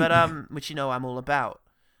 but which you know I'm all about.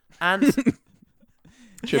 And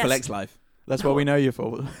Triple X Life. That's what we know you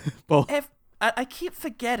for. Paul. I keep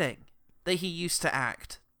forgetting that he used to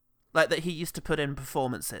act, like that he used to put in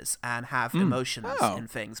performances and have emotions in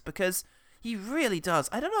things, because he really does.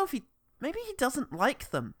 I don't know if maybe he doesn't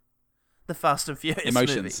like them, the Fast and Furious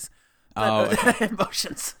movies. But,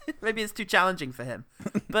 emotions. Maybe it's too challenging for him.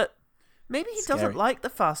 But maybe he doesn't like the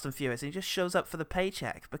Fast and Furious and he just shows up for the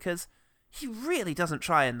paycheck, because he really doesn't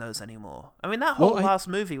try in those anymore. I mean, that whole last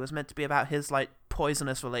movie was meant to be about his like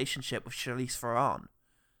poisonous relationship with Charlize Theron,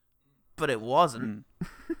 but it wasn't.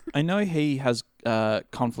 I know he has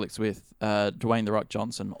conflicts with Dwayne "The Rock"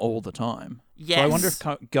 Johnson all the time. Yes. So I wonder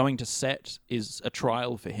if going to set is a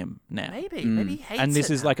trial for him now. Maybe he hates it. And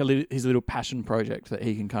this is now. like his little passion project that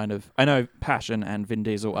he can kind of... I know passion and Vin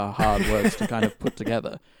Diesel are hard words to kind of put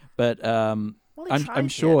together, but I'm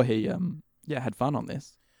sure he had fun on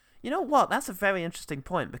this. You know what? That's a very interesting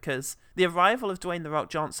point, because the arrival of Dwayne "The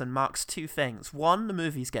Rock" Johnson marks two things. One, the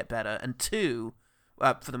movies get better, and two,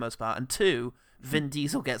 for the most part, and two, Vin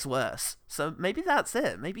Diesel gets worse. So maybe that's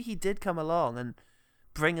it. Maybe he did come along and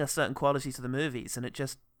bring a certain quality to the movies, and it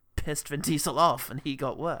just pissed Vin Diesel off, and he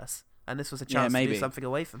got worse. And this was a chance to do something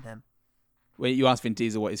away from him. When you ask Vin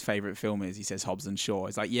Diesel what his favourite film is, he says Hobbs and Shaw.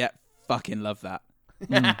 It's like, yeah, fucking love that.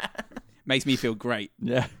 Makes me feel great.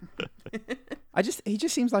 Yeah. He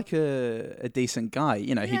just seems like a decent guy.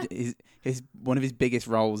 You know, his one of his biggest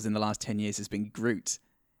roles in the last 10 years has been Groot.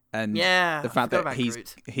 And the fact that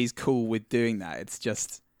he's cool with doing that, it's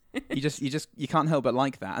just you can't help but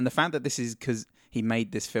like that. And the fact that this is because he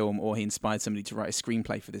made this film, or he inspired somebody to write a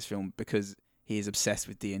screenplay for this film because he is obsessed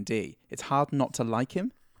with D&D. It's hard not to like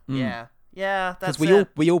him. Yeah, that's because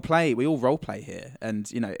we all role play here, and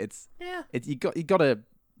you know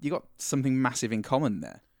you got something massive in common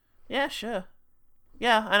there. Yeah, sure.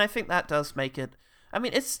 Yeah, and I think that does make it. I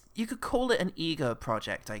mean, you could call it an ego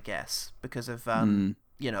project, I guess, because of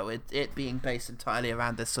it being based entirely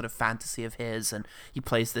around this sort of fantasy of his, and he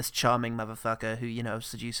plays this charming motherfucker who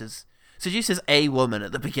seduces a woman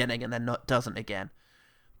at the beginning and then doesn't again.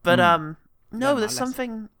 But no, there's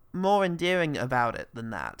something more endearing about it than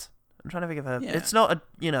that. I'm trying to think of a. Yeah. It's not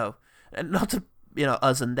not to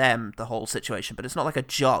us and them, the whole situation, but it's not like a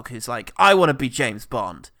jock who's like, I want to be James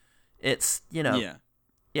Bond. It's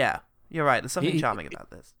yeah, you're right. There's something charming about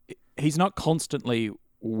this. He's not constantly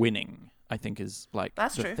winning, I think, is like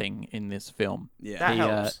That's the true. thing in this film. Yeah, that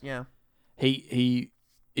helps. Yeah, he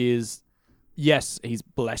is. Yes, he's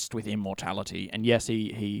blessed with immortality, and yes,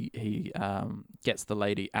 he gets the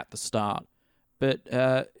lady at the start, but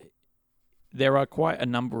there are quite a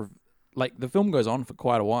number of the film goes on for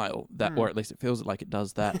quite a while or at least it feels like it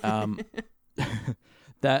does that.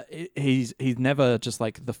 That he's never just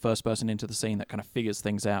like the first person into the scene that kind of figures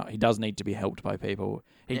things out. He does need to be helped by people.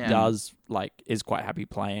 He does is quite happy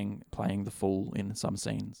playing the fool in some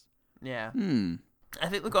scenes. Yeah. I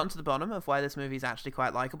think we've gotten to the bottom of why this movie is actually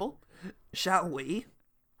quite likable. Shall we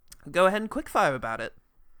go ahead and quickfire about it?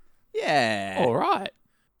 Yeah. All right.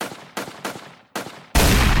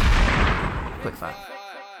 Quickfire.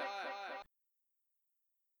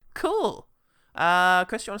 Cool.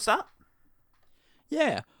 Chris, you want to start?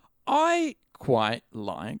 Yeah, I quite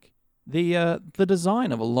like the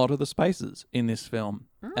design of a lot of the spaces in this film.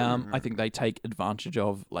 I think they take advantage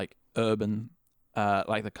of urban,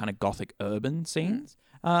 the kind of gothic urban scenes,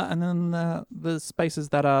 and then the spaces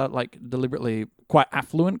that are deliberately quite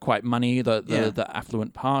affluent, quite money. The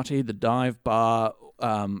affluent party, the dive bar,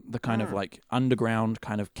 the kind of underground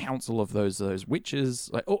kind of council of those witches.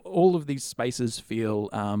 All of these spaces feel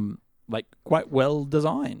quite well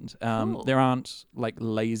designed. Cool. There aren't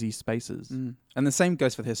lazy spaces. And the same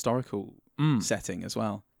goes for the historical setting as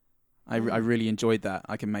well. I really enjoyed that.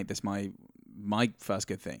 I can make this my first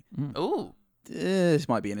good thing. Ooh. This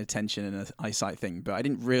might be an attention and an eyesight thing, but I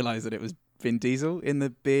didn't realize that it was Vin Diesel in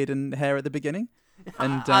the beard and hair at the beginning.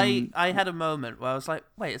 And I had a moment where I was like,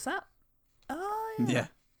 wait, is that? Oh, yeah.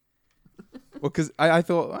 Well, because I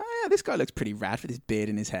thought, this guy looks pretty rad with his beard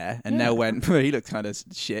and his hair. And Nell went, well, he looks kind of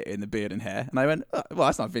shit in the beard and hair. And I went, well,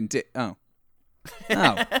 that's not Vin Diesel.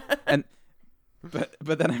 Oh. And but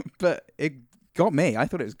it got me. I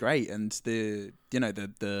thought it was great. And the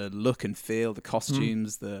look and feel, the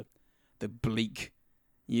costumes, the bleak.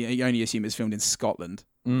 You only assume it's filmed in Scotland.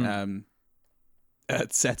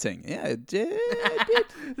 Setting. Yeah, it did.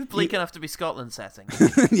 It's bleak enough to be Scotland setting.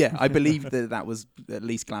 Yeah, I believe that was at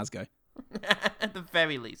least Glasgow. At the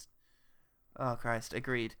very least. Oh Christ,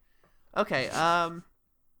 agreed. Okay,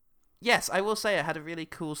 yes, I will say it had a really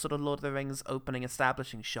cool sort of Lord of the Rings opening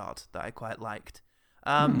establishing shot that I quite liked.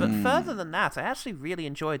 But further than that, I actually really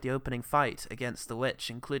enjoyed the opening fight against the witch,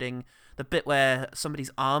 including the bit where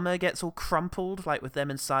somebody's armor gets all crumpled, like with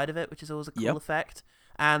them inside of it, which is always a cool effect.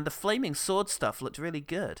 And the flaming sword stuff looked really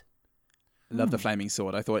good. Love the flaming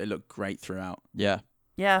sword. I thought it looked great throughout. Yeah.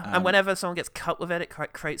 Yeah, and whenever someone gets cut with it, it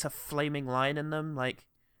creates a flaming line in them. Like,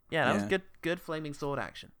 yeah, that was good flaming sword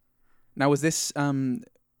action. Now, was this...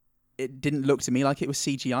 It didn't look to me like it was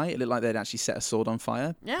CGI. It looked like they'd actually set a sword on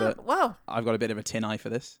fire. Yeah, well... I've got a bit of a tin eye for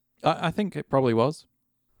this. I think it probably was.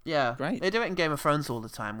 Yeah. Great. They do it in Game of Thrones all the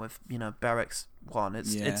time with, Beric's one.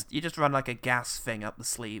 It's you just run like a gas thing up the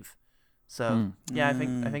sleeve. So, I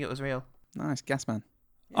think it was real. Nice, gas man.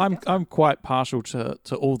 I'm quite partial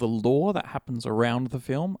to all the lore that happens around the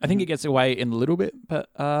film. I think it gets away in a little bit, but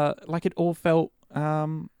like it all felt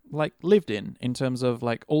like lived in terms of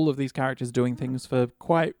like all of these characters doing things for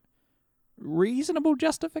quite reasonable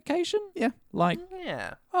justification. Yeah. Like,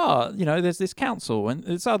 there's this council and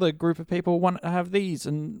this other group of people want to have these,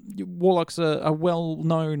 and warlocks are well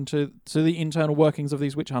known to the internal workings of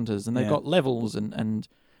these witch hunters, and they've got levels and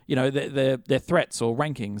their threats or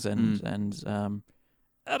rankings and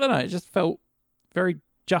I don't know, it just felt very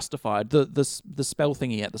justified. The spell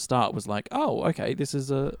thingy at the start was like, oh, okay, this is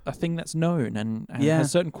a thing that's known and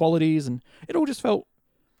has certain qualities, and it all just felt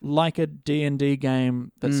like a D&D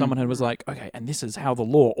game that someone was like, okay, and this is how the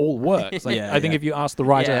lore all works. Like, I think if you asked the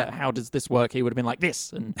writer, how does this work, he would have been like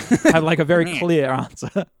this, and had like a very clear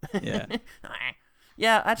answer.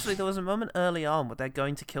 Yeah, actually, there was a moment early on where they're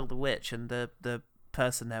going to kill the witch, and the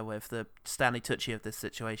person they're with, the Stanley Tucci of this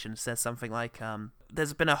situation, says something like,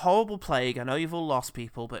 there's been a horrible plague, I know you've all lost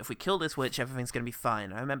people, but if we kill this witch, everything's going to be fine.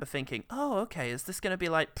 And I remember thinking, oh, okay, is this going to be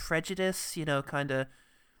like Prejudice, kind of...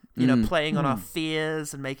 playing on our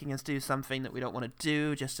fears and making us do something that we don't want to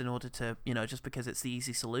do just in order to, just because it's the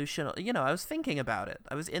easy solution. I was thinking about it.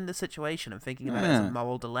 I was in the situation and thinking about it as a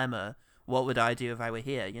moral dilemma. What would I do if I were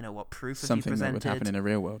here? What proof have you presented? Something that would happen in a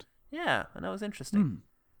real world. Yeah, and that was interesting.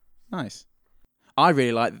 Nice. I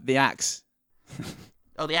really like the axe.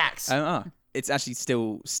 Oh, the axe. It's actually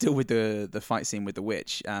still with the fight scene with the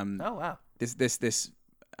witch. Oh, wow. This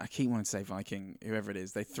I keep wanting to say Viking, whoever it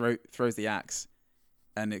is, they throws the axe,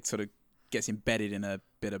 and it sort of gets embedded in a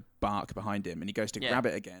bit of bark behind him, and he goes to grab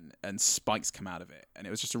it again, and spikes come out of it. And it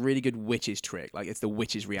was just a really good witch's trick. Like, it's the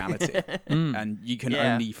witch's reality. And you can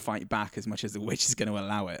only fight back as much as the witch is going to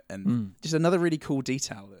allow it. And just another really cool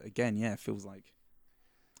detail that, again, feels like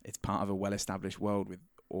it's part of a well-established world with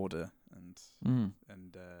order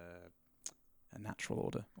and a natural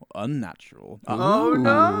order. Or unnatural. Oh,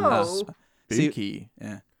 no! Spooky.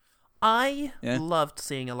 Yeah. I loved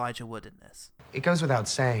seeing Elijah Wood in this. It goes without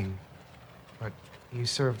saying, but you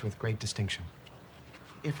served with great distinction.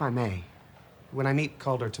 If I may, when I meet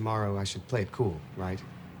Calder tomorrow, I should play it cool, right?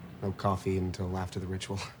 No coffee until after the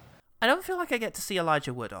ritual. I don't feel like I get to see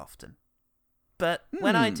Elijah Wood often. But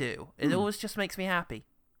when I do, it always just makes me happy.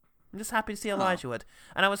 I'm just happy to see Elijah Wood.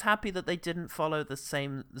 And I was happy that they didn't follow the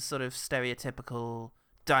sort of stereotypical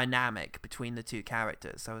dynamic between the two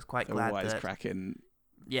characters. I was quite glad that... wisecracking...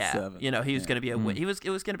 Yeah, servant. He was going to be it was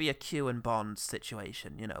going to be a Q and Bond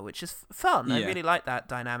situation, which is fun. I really like that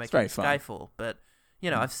dynamic in Skyfall, but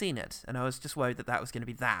I've seen it, and I was just worried that was going to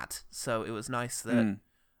be that. So it was nice that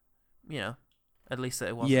at least that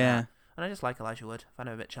it wasn't that. And I just like Elijah Wood. I find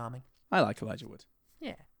him a bit charming. I like Elijah Wood.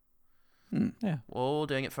 Yeah. Yeah. We're all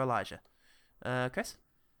doing it for Elijah. Chris?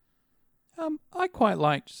 I quite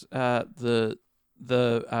liked her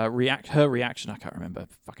reaction. I can't remember her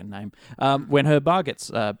fucking name. When her bar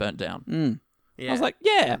gets burnt down. Yeah. I was like,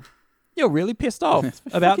 yeah, you're really pissed off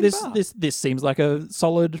about this. Bar. This seems like a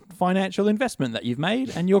solid financial investment that you've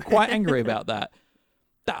made, and you're quite angry about that.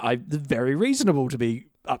 It's very reasonable to be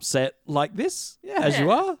upset like this, as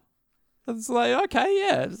you are. It's like, okay,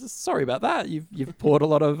 yeah, sorry about that. You've poured a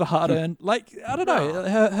lot of hard-earned... Like, I don't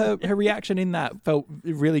know. Her reaction in that felt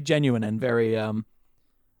really genuine and very...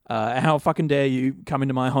 how fucking dare you come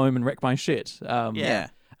into my home and wreck my shit.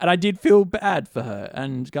 And I did feel bad for her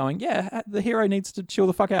and going, the hero needs to chill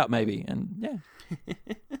the fuck out maybe. And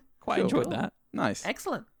quite enjoyed that. Nice.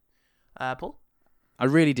 Excellent. Paul? I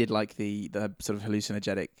really did like the sort of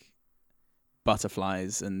hallucinogenic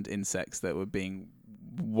butterflies and insects that were being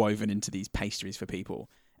woven into these pastries for people.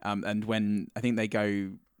 And when I think they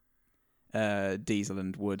go... Diesel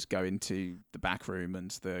and Wood go into the back room,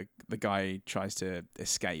 and the guy tries to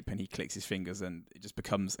escape, and he clicks his fingers, and it just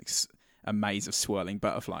becomes like a maze of swirling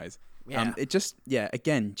butterflies. It just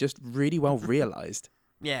again, just really well realized.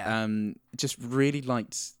 Yeah. Just really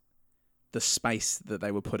liked the space that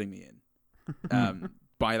they were putting me in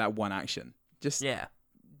by that one action. Just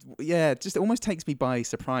it almost takes me by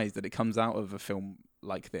surprise that it comes out of a film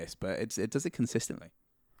like this, but it does it consistently.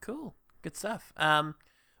 Cool. Good stuff.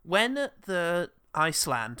 When the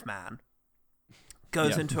Iceland man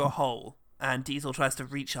goes into a hole and Diesel tries to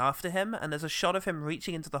reach after him, and there's a shot of him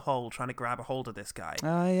reaching into the hole trying to grab a hold of this guy.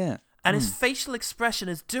 Oh, yeah. And his facial expression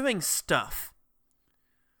is doing stuff.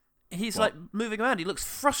 He's like moving around. He looks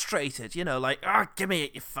frustrated, like, give me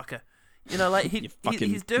it, you fucker. Like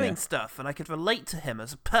he's doing stuff, and I could relate to him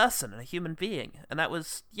as a person and a human being. And that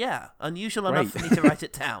was, unusual enough for me to write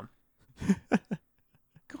it down.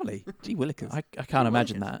 Golly, gee willikers. I can't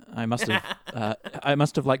imagine that. I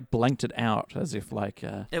must have like blanked it out as if like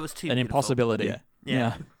it was too an beautiful. impossibility.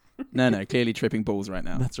 Yeah. No, clearly tripping balls right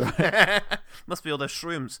now. That's right. Must be all those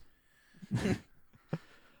shrooms.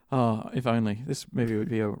 Oh, if only this movie would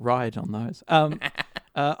be a ride on those.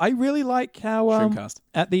 I really like how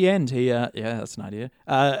at the end he that's an idea.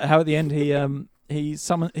 How at the end he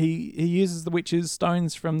uses the witch's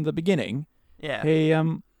stones from the beginning. Yeah.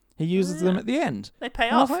 He uses them at the end. They pay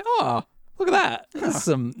and off. I was like, look at that. That's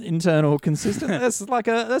some internal consistency. That's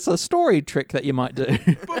a story trick that you might do.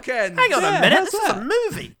 Bookends. Hang on a minute. This is a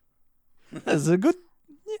movie. That's a good,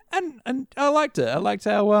 and I liked it. I liked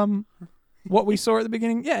how what we saw at the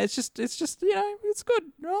beginning. Yeah, it's just it's good.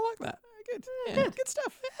 I like that. Good. Yeah, good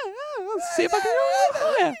stuff. Yeah, let's see if I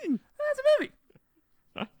can. That's a movie.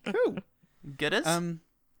 Cool. Good as.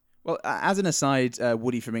 Well, as an aside,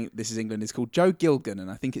 Woody from This Is England is called Joe Gilgun,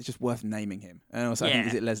 and I think it's just worth naming him. And also, I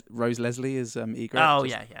think, is it Rose Leslie as Egret? Oh,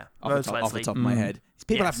 yeah. Off the top of my head. These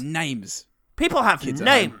people have names. People have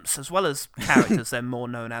names, as well as characters they're more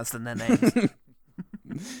known as than their names.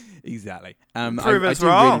 Exactly. Prove us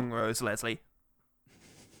wrong, Rose Leslie.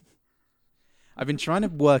 I've been trying to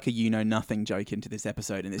work a you-know-nothing joke into this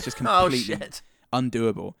episode, and it's just completely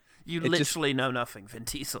undoable. You literally know nothing, Vin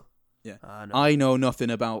Diesel. Yeah. No. I know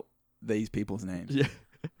nothing about these people's names. Yeah.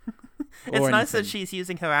 It's nice that she's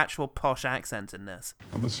using her actual posh accent in this.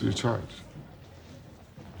 How much do you charge?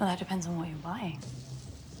 Well, that depends on what you're buying.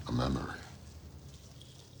 A memory.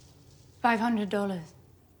 $500.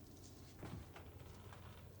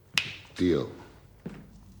 Deal.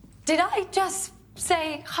 Did I just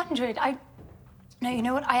say 100? No, you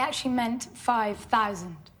know what? I actually meant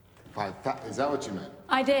 5,000. Is that what you meant?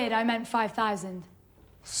 I did. I meant 5,000.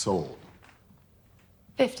 Sold.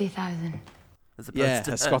 50,000.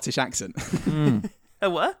 Her Scottish accent. Oh,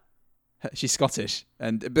 what? She's Scottish,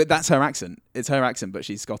 but that's her accent. It's her accent, but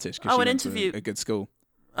she's Scottish because she went to a good school.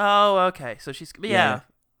 Oh, okay. So she's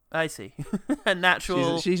I see. A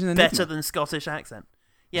natural, she's an better than Scottish accent.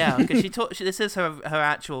 Yeah, because this is her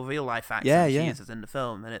actual real life accent she uses in the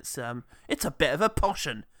film, and it's a bit of a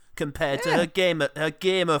potion compared to her Game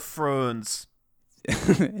of Thrones.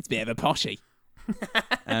 It's a bit of a poshy,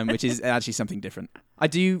 which is actually something different. I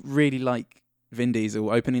do really like Vin Diesel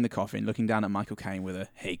opening the coffin, looking down at Michael Caine with a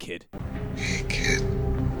 "Hey kid." Hey kid.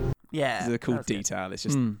 Yeah, it's a cool detail. Good. It's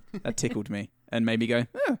just that tickled me and made me go,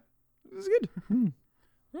 "Oh, it was good."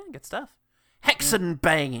 Yeah, good stuff.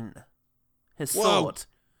 Hexenbane, his sword.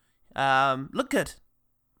 Look good.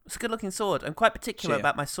 It's a good looking sword. I'm quite particular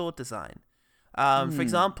about my sword design. For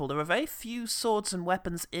example, there are very few swords and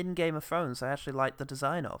weapons in Game of Thrones I actually like the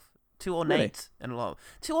design of. Too ornate in a lot.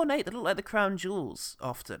 Too ornate. They look like the crown jewels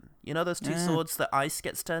often. You know those two swords that ice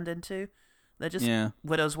gets turned into? They're just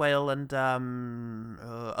Widow's Wail and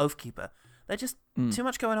Oathkeeper. They're just too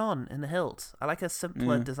much going on in the hilt. I like a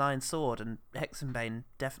simpler design sword, and Hexenbane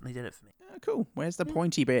definitely did it for me. Oh, cool. Where's the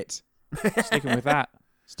pointy bit? Sticking with that.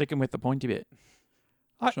 Sticking with the pointy bit.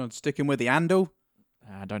 Sticking with the handle.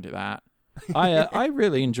 Don't do that. I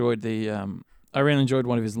really enjoyed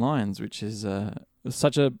one of his lines, which is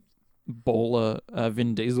such a baller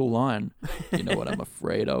Vin Diesel line. You know what I'm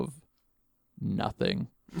afraid of? Nothing.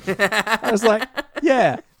 I was like,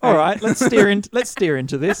 yeah, all right, let's steer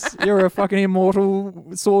into this. You're a fucking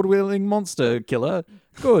immortal sword wielding monster killer.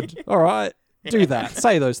 Good, all right. Do that.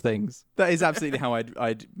 Say those things. That is absolutely how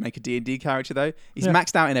I'd make a D&D character, though. He's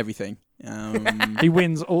maxed out in everything. He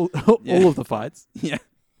wins all of the fights. Yeah.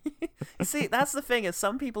 See, that's the thing, is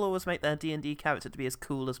some people always make their D&D character to be as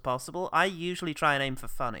cool as possible. I usually try and aim for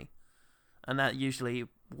funny, and that usually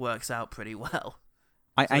works out pretty well.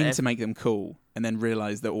 I aim to make them cool, and then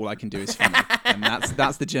realise that all I can do is funny. And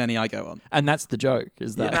that's the journey I go on. And that's the joke,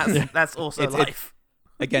 is that? Yeah, that's also life.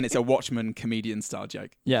 Again, it's a Watchmen comedian-style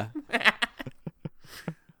joke. Yeah.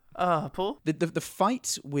 Paul? The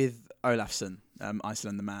fight with Olafsson,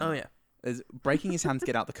 Iceland the Man. Oh, yeah. Breaking his hand to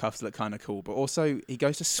get out the cuffs look kind of cool, but also he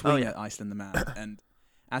goes to swing at Iceland the Man,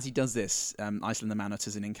 as he does this, Iceland the Man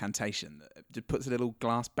utters an incantation that puts a little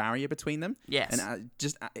glass barrier between them. Yes. And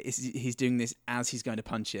he's doing this as he's going to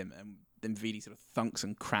punch him, and then Viidi sort of thunks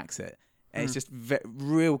and cracks it. And it's just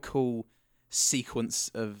real cool sequence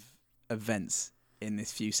of events in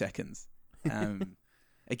this few seconds.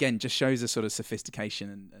 Again, just shows a sort of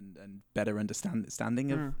sophistication and better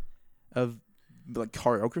understanding of like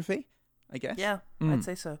choreography, I guess. Yeah, I'd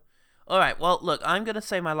say so. All right, well, look, I'm going to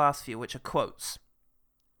say my last few, which are quotes.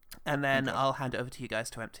 And then I'll hand it over to you guys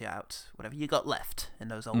to empty out whatever you got left in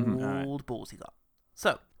those old balls you got.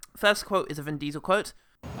 So, first quote is a Vin Diesel quote.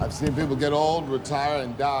 I've seen people get old, retire,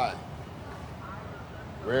 and die.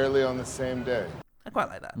 Rarely on the same day. I quite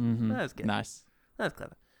like that. That was good. Nice. That was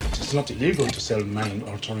clever. It's not illegal to sell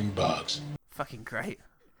mind-altering bugs. Fucking great.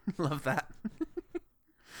 Love that.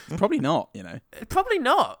 Probably not, you know. Probably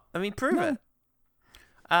not. I mean, prove it.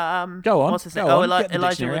 Go on. What's his name? Go on. Get the Elijah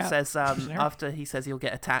dictionary Wood out. says after he says he'll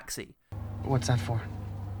get a taxi. What's that for?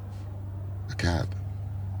 A cab.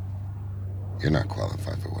 You're not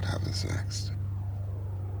qualified for what happens next.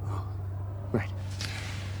 Right.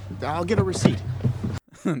 I'll get a receipt.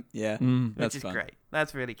 Yeah, Which is great.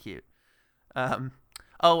 That's really cute. So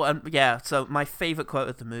my favorite quote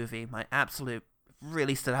of the movie, my absolute,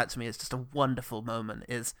 really stood out to me, it's just a wonderful moment,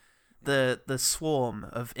 is the swarm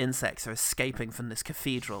of insects are escaping from this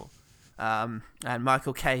cathedral, and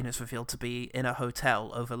Michael Caine is revealed to be in a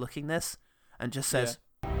hotel overlooking this, and just says,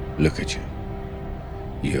 Look at you.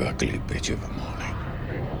 You ugly bitch of a morning.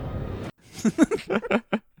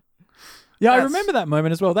 Yeah, I remember that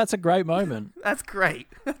moment as well. That's a great moment. That's great.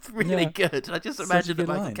 That's really good. I just Such imagine a that good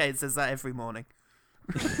Michael line. Caine says that every morning.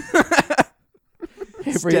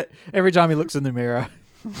 Every time he looks in the mirror.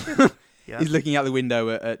 Yeah. He's looking out the window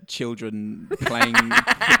at children playing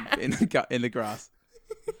in the grass.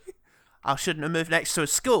 I shouldn't have moved next to a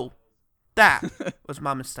school. That was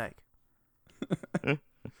my mistake.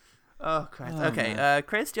 Oh, Christ. Okay,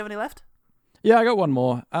 Chris, do you have any left? Yeah, I got one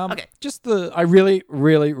more. Okay. I really,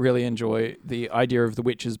 really, really enjoy the idea of the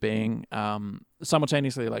witches being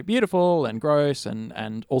simultaneously like beautiful and gross,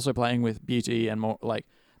 and also playing with beauty and more like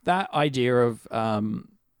that idea of I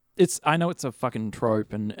know it's a fucking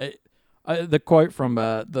trope, and the quote from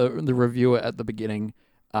the reviewer at the beginning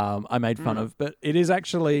I made fun of, but it is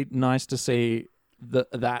actually nice to see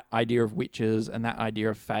that idea of witches and that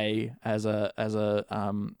idea of fae as a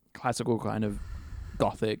classical kind of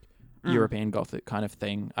gothic. European Gothic kind of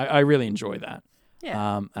thing. I really enjoy that.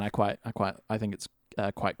 Yeah. And I think it's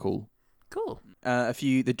quite cool. Cool.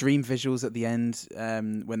 The dream visuals at the end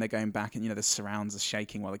when they're going back, and the surrounds are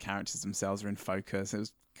shaking while the characters themselves are in focus. It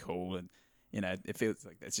was cool, and it feels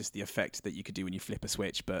like it's just the effect that you could do when you flip a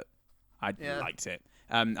switch. But I liked it.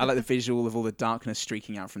 I like the visual of all the darkness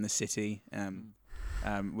streaking out from the city.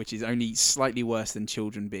 Which is only slightly worse than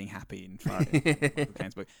children being happy in Michael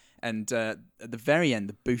Caine's book. And at the very end,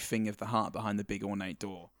 the boofing of the heart behind the big ornate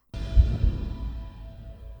door.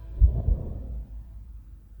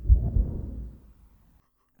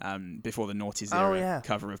 Before the Naughties era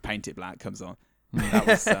cover of Paint It Black comes on.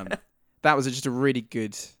 That was just a really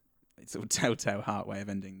good sort of telltale heart way of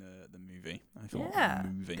ending the movie. I thought. Yeah,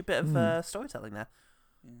 good bit of storytelling there.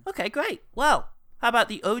 Yeah. Okay, great. Well, how about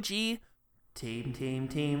the OG Team.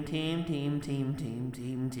 Let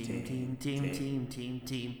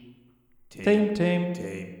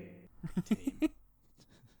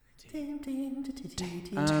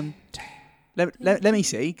me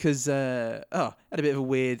see, because I had a bit of a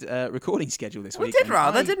weird recording schedule this week. We did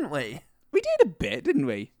rather, didn't we? We did a bit, didn't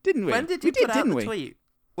we? When did you put out the tweet?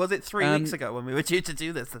 Was it 3 weeks ago when we were due to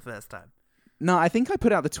do this the first time? No, I think I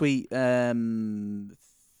put out the tweet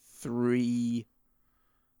 3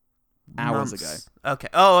 hours ago. Okay.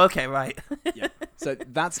 Oh, okay, right. Yeah. So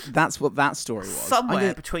that's what that story was.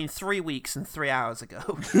 Somewhere between 3 weeks and 3 hours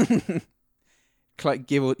ago.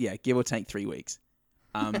 Give or take 3 weeks.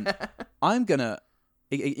 I'm gonna,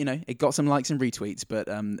 it got some likes and retweets, but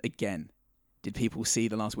again, did people see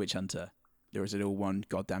The Last Witch Hunter, or is it all one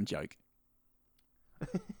goddamn joke?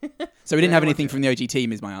 So we didn't have anything from the OG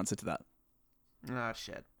team, is my answer to that. Oh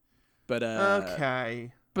shit. But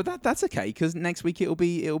okay. But that's okay, because next week it'll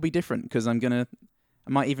be different, because I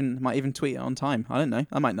might even tweet it on time. I don't know.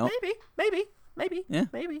 I might not. Maybe. Yeah.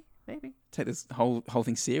 Maybe. Take this whole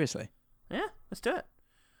thing seriously. Yeah, let's do it.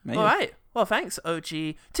 Maybe. All right. Well, thanks,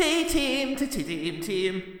 OG team.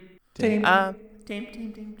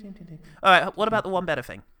 All right. What about the one better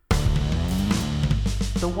thing?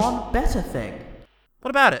 The one better thing. What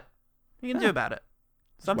about it? What are you gonna do about it?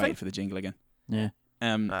 Something. Wait for the jingle again. Yeah.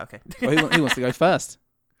 Okay. Well, who wants to go first?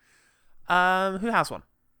 Who has one?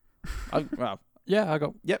 Well, yeah, I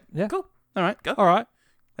got. Yep. Yeah. Cool. All right. Go. All right.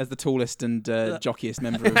 As the tallest and jockiest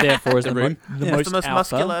member of Therefore, is the the room. The most alpha.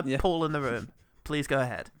 muscular Yeah. Paul in the room. Please go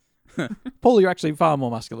ahead. Paul, you're actually far more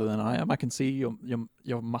muscular than I am. I can see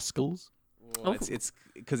your muscles. Well, it's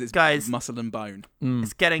because it's Guys. muscle and bone.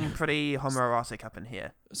 It's getting pretty homoerotic up in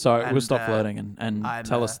here. So And, we'll stop flirting and I'm,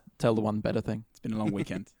 tell the one better thing. It's been a long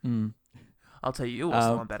weekend. I'll tell you what's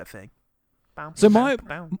the one better thing. Bow, So bow, my-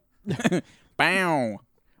 bow. Bow.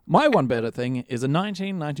 My one better thing is a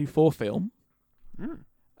 1994 film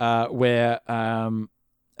where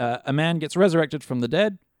a man gets resurrected from the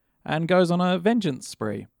dead and goes on a vengeance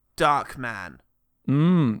spree. Dark Man.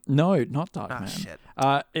 No, not Dark Ah, Man.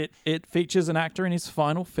 shit. It features an actor in his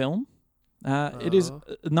final film. It is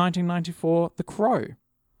 1994, The Crow.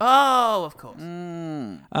 Oh, of course.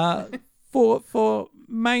 For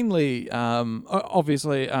mainly,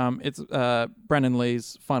 obviously, it's Brandon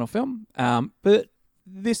Lee's final film. But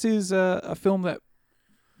this is a film that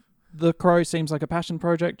The Crow seems like a passion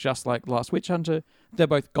project, just like Last Witch Hunter. They're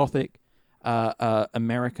both gothic,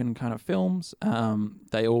 American kind of films.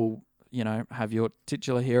 They all, have your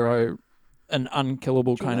titular hero, an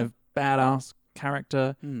unkillable kind of badass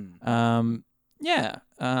character.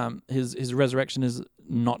 His resurrection is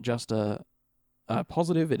not just a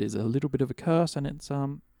positive; it is a little bit of a curse, and it's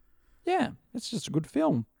it's just a good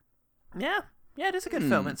film. Yeah, it is a good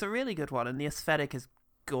film. It's a really good one, and the aesthetic is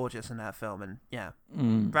gorgeous in that film.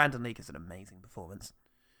 And Brandon Lee is an amazing performance.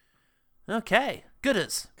 Okay,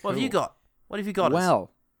 Gooders, what have you got? What have you got?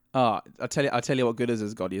 Well, I'll tell you what Gooders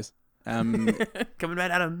has got is. Coming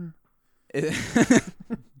right at him.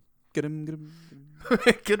 Get him.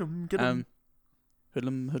 Get him.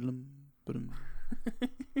 Hoodlum.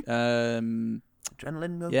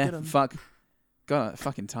 Adrenaline will Yeah, get him. fuck. God,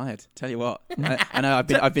 fucking tired. Tell you what, I know I've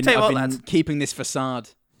been Tell you what, I've lads. been keeping this facade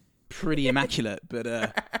pretty immaculate, but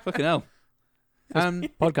fucking hell.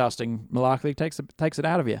 Podcasting malarkey takes it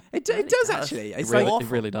out of you. It does actually. It's It like,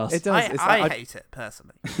 really does. it does. It's I like, hate it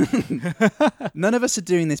personally. none of us are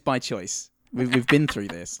doing this by choice. We've been through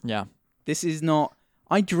this. Yeah. This is not.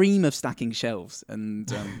 I dream of stacking shelves, and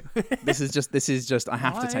this is just. I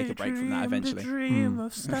have to take a break from that eventually. Dream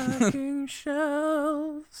of stacking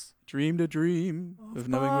shelves Dreamed a dream of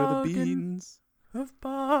knowing where the bargain. beans. of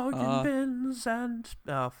bargain bins and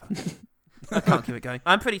fuck. I can't keep it going.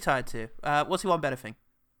 I'm pretty tired too. What's your one better thing?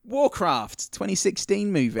 Warcraft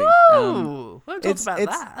 2016 movie. Oh, we haven't talked about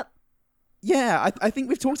that. Yeah, I think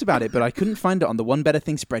we've talked about it, but I couldn't find it on the one better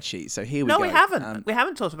thing spreadsheet. So here we go. No, we haven't. We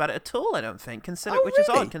haven't talked about it at all. I don't think. Which is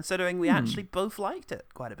really? odd, considering we actually both liked it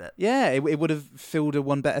quite a bit. Yeah, it would have filled a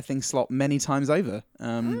one better thing slot many times over.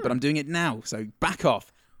 But I'm doing it now, so back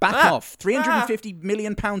off. Back off. £350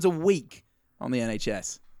 million a week on the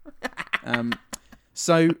NHS.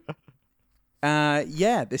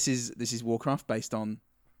 This is Warcraft based on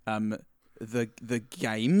the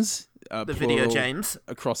games, The video plural, James.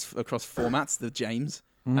 across formats. The James,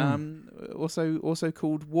 also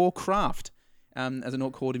called Warcraft. As an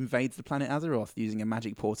orc horde invades the planet Azeroth using a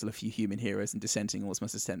magic portal, a few human heroes and dissenting orcs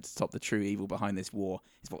must attempt to stop the true evil behind this war,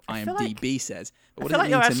 is what IMDb says. But I what feel does like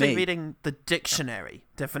it you're mean to actually me? reading the dictionary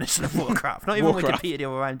definition of Warcraft, not even Warcraft. Wikipedia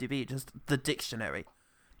or IMDb, just the dictionary.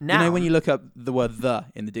 Now, You know, when you look up the word "the"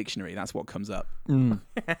 in the dictionary, that's what comes up.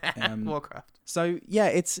 Warcraft. So yeah,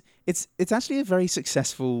 it's actually a very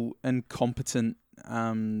successful and competent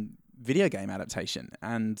video game adaptation,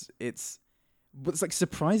 and it's like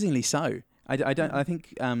surprisingly so. I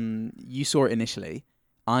think you saw it initially.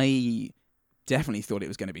 I definitely thought it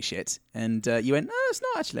was going to be shit, and you went, "No, it's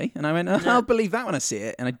not actually." And I went, "I'll believe that when I see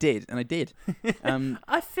it," and I did.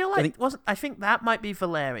 I feel like I think that might be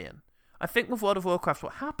Valerian. I think with World of Warcraft,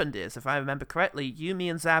 what happened is, if I remember correctly, you, me,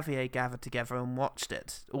 and Xavier gathered together and watched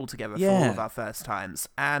it all together for all of our first times.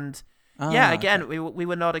 And we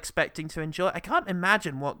were not expecting to enjoy it. I can't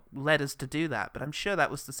imagine what led us to do that, but I'm sure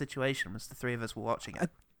that was the situation, was the three of us were watching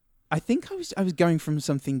it. I think I was going from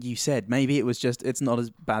something you said. Maybe it was just it's not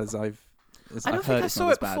as bad as I've heard. I don't think I it's saw not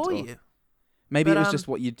it as bad, before or you. Maybe But, it was just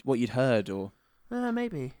what you'd heard, or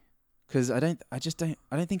Maybe. because I don't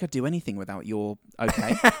think I'd do anything without your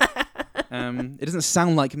okay. It doesn't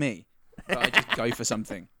sound like me, but I just go for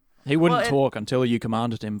something. He wouldn't talk until you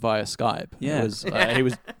commanded him via Skype. Yeah.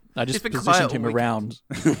 I just been positioned quiet him all around.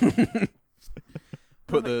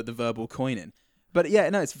 Put the verbal coin in. But yeah,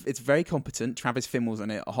 no, it's very competent. Travis Fimmell's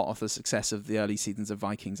on it, hot off the success of the early seasons of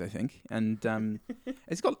Vikings, I think. And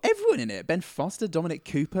it's got everyone in it. Ben Foster, Dominic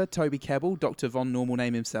Cooper, Toby Kebbell, Dr. Von Normal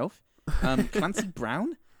Name himself, Clancy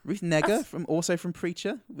Brown, Ruth Negga, from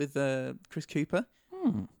Preacher with Chris Cooper.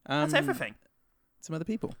 That's everything. Some other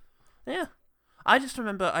people. Yeah. I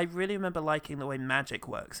really remember liking the way magic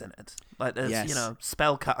works in it. Like there's, Yes.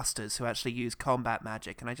 spellcasters who actually use combat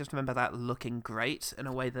magic, and I just remember that looking great in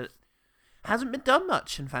a way that hasn't been done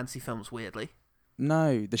much in fantasy films, weirdly.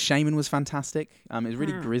 No, the shaman was fantastic. It was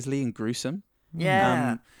really grisly and gruesome.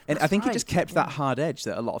 Yeah. And I think it right, just kept that hard edge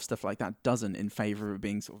that a lot of stuff like that doesn't, in favour of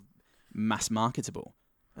being sort of mass marketable.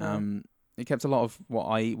 It kept a lot of what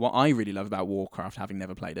I really love about Warcraft, having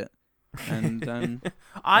never played it. And I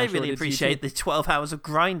I'm sure really it is you appreciate too. the 12 hours of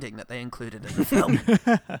grinding that they included in the film.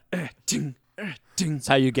 It's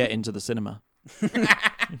how you get into the cinema.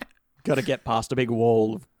 Got to get past a big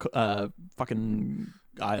wall of fucking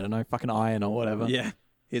iron or whatever. Yeah,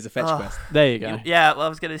 here's a fetch Oh. quest. There you go. Yeah, well, I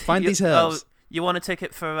was going to Find these herbs. You want a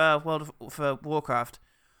ticket for for Warcraft?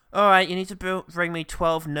 All right, you need to bring me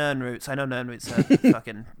 12 Nirn roots. I know Nirn roots are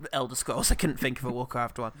fucking Elder Scrolls. I couldn't think of a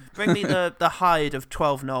Warcraft one. Bring me the hide of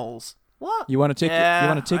 12 gnolls. What? You want a ticket? Yeah, you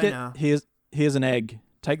want a ticket? I know. Here's an egg.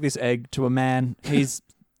 Take this egg to a man. He's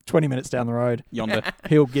 20 minutes down the road. Yonder.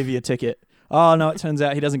 He'll give you a ticket. Oh no! It turns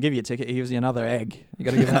out he doesn't give you a ticket. He gives you another egg. You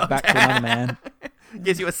got to give that back to another man.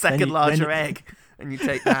 Gives you a second larger egg, and you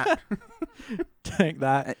take that. Take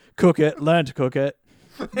that. Cook it. Learn to cook it.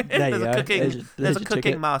 There you go. There's a your cooking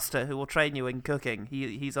ticket. master who will train you in cooking.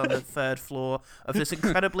 He's on the third floor of this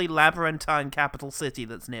incredibly labyrinthine capital city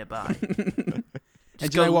that's nearby. And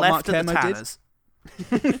Just do you know go what left Mark of the Kermode did? Tanners.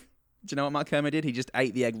 Do you know what Mark Kermode did? He just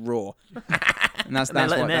ate the egg raw, and that's And they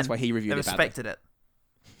let him that's in. why he reviewed They it badly. respected it.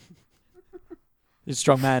 He's a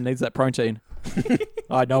strong man. Needs that protein.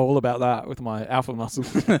 I know all about that with my alpha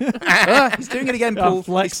muscles. He's doing it again, Paul.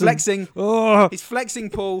 He's flexing. Oh. He's flexing,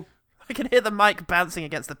 Paul. I can hear the mic bouncing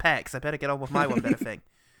against the pecs. I better get on with my one better thing.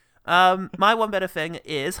 My one better thing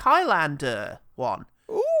is Highlander 1.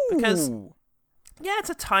 Because yeah,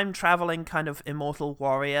 it's a time-traveling kind of immortal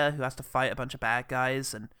warrior who has to fight a bunch of bad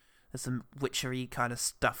guys, and there's some witchery kind of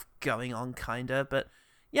stuff going on, kinda. But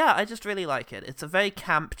yeah, I just really like it. It's a very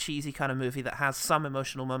camp, cheesy kind of movie that has some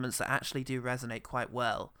emotional moments that actually do resonate quite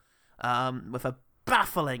well. With a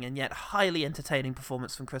baffling and yet highly entertaining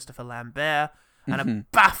performance from Christopher Lambert, and a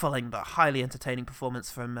baffling but highly entertaining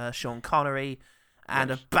performance from Sean Connery,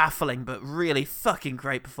 and a baffling but really fucking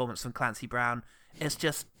great performance from Clancy Brown. It's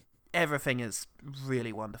just, everything is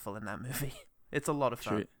really wonderful in that movie. It's a lot of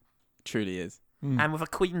fun. Truly is. And with a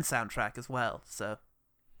Queen soundtrack as well, so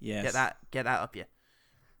Yes. get that up you.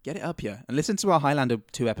 Get it up here. And listen to our Highlander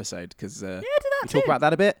 2 episode, because do that we talk too. about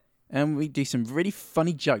that a bit, and we do some really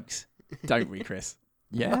funny jokes. Don't we, Chris?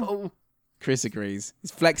 Yeah. Oh, Chris agrees. He's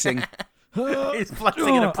flexing. he's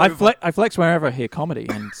flexing in I approval. flex wherever I hear comedy,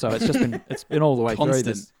 and so it's been all the way through Constant.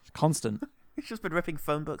 this. Constant. He's just been ripping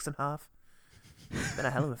phone books in half. It's been a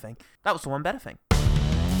hell of a thing. That was the one better thing.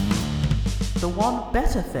 The one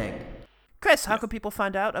better thing. Chris, how can people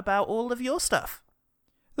find out about all of your stuff?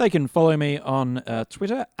 They can follow me on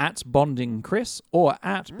Twitter @BondingChris or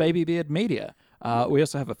 @BabyBeardMedia. We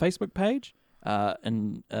also have a Facebook page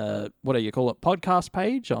and what do you call it? Podcast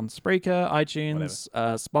page on Spreaker, iTunes,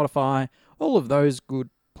 Spotify, all of those good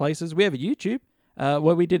places. We have a YouTube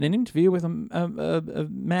where we did an interview with a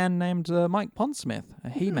man named Mike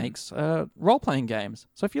Pondsmith. He makes role-playing games.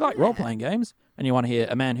 So if you like role-playing games and you want to hear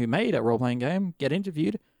a man who made a role-playing game get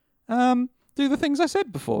interviewed, do the things I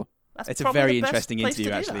said before. That's It's a probably very the best interesting place to interview,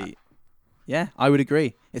 do that. actually. Yeah, I would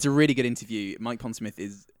agree. It's a really good interview. Mike Pondsmith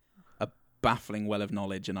is a baffling well of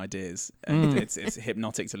knowledge and ideas, and it's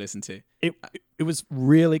hypnotic to listen to. It was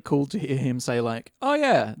really cool to hear him say, like, oh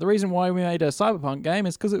yeah, the reason why we made a Cyberpunk game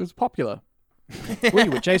is because it was popular. We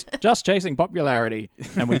were just chasing popularity,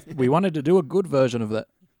 and we wanted to do a good version of it.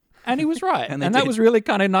 And he was right. And And, they that did. was really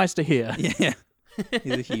kind of nice to hear. Yeah,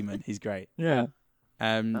 he's a human. He's great. Yeah.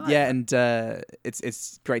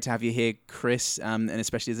 It's great to have you here, Chris, and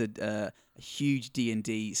especially as a huge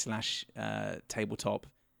D&D / tabletop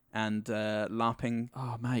and LARPing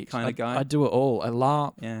Oh, mate. kind of guy. I do it all. I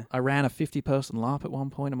LARP. Yeah. I ran a 50-person LARP at one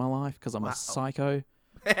point in my life because I'm Wow. a psycho.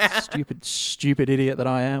 stupid idiot that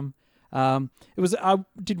I am. I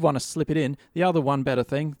did want to slip it in. The other one better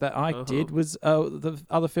thing that I did was the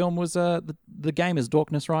other film was the game is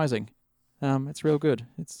Darkness Rising. It's real good.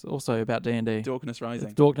 It's also about D&D. Darkness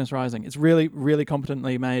Rising. Darkness Rising. It's really, really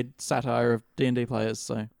competently made satire of D&D players,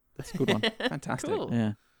 so that's a good one. Fantastic. Cool.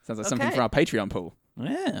 Yeah. Sounds like something Okay. for our Patreon pool,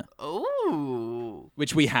 Yeah. Ooh.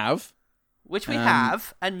 which we have. Which we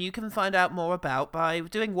have, and you can find out more about by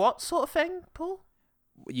doing what sort of thing, Paul?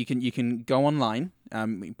 You can go online,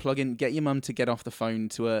 plug in, get your mum to get off the phone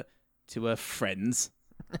to her friends,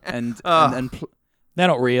 and They're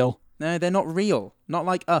not real. no, they're not real. Not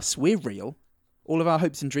like us. We're real. All of our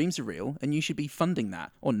hopes and dreams are real, and you should be funding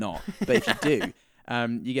that or not. But if you do,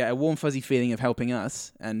 You get a warm, fuzzy feeling of helping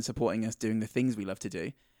us and supporting us doing the things we love to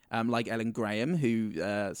do. Like Ellen Graham,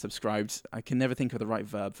 who subscribed, I can never think of the right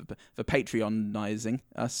verb, for Patreonizing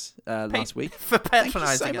us last week. For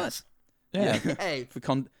patronizing us. Yeah. Hey. For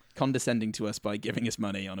condescending to us by giving us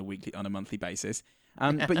money on a monthly basis.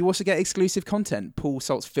 But you also get exclusive content. Paul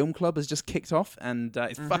Salt's Film Club has just kicked off, and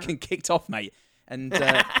it's fucking kicked off, mate. And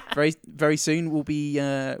very, very soon we'll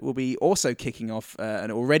be also kicking off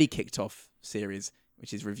an already kicked off series,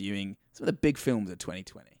 which is reviewing some of the big films of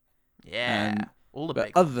 2020. Yeah, all the but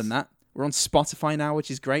big other ones. than that, we're on Spotify now, which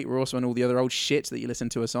is great. We're also on all the other old shit that you listen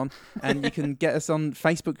to us on, and you can get us on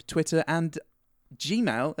Facebook, Twitter, and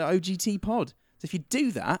Gmail at OGT Pod. So if you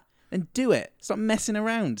do that, then do it. Stop messing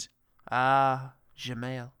around.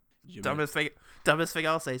 Gmail. Dumbest thing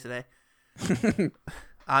I'll say today.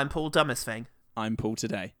 I'm Paul Dumbest Thing. I'm Paul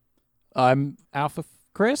today. I'm Alpha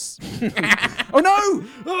Chris. Oh no!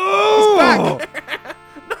 Oh! He's back!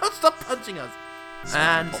 No, stop punching us.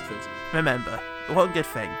 And remember, the one good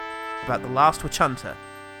thing about The Last Witch Hunter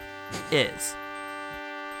is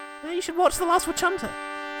you should watch The Last Witch Hunter.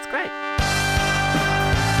 It's great.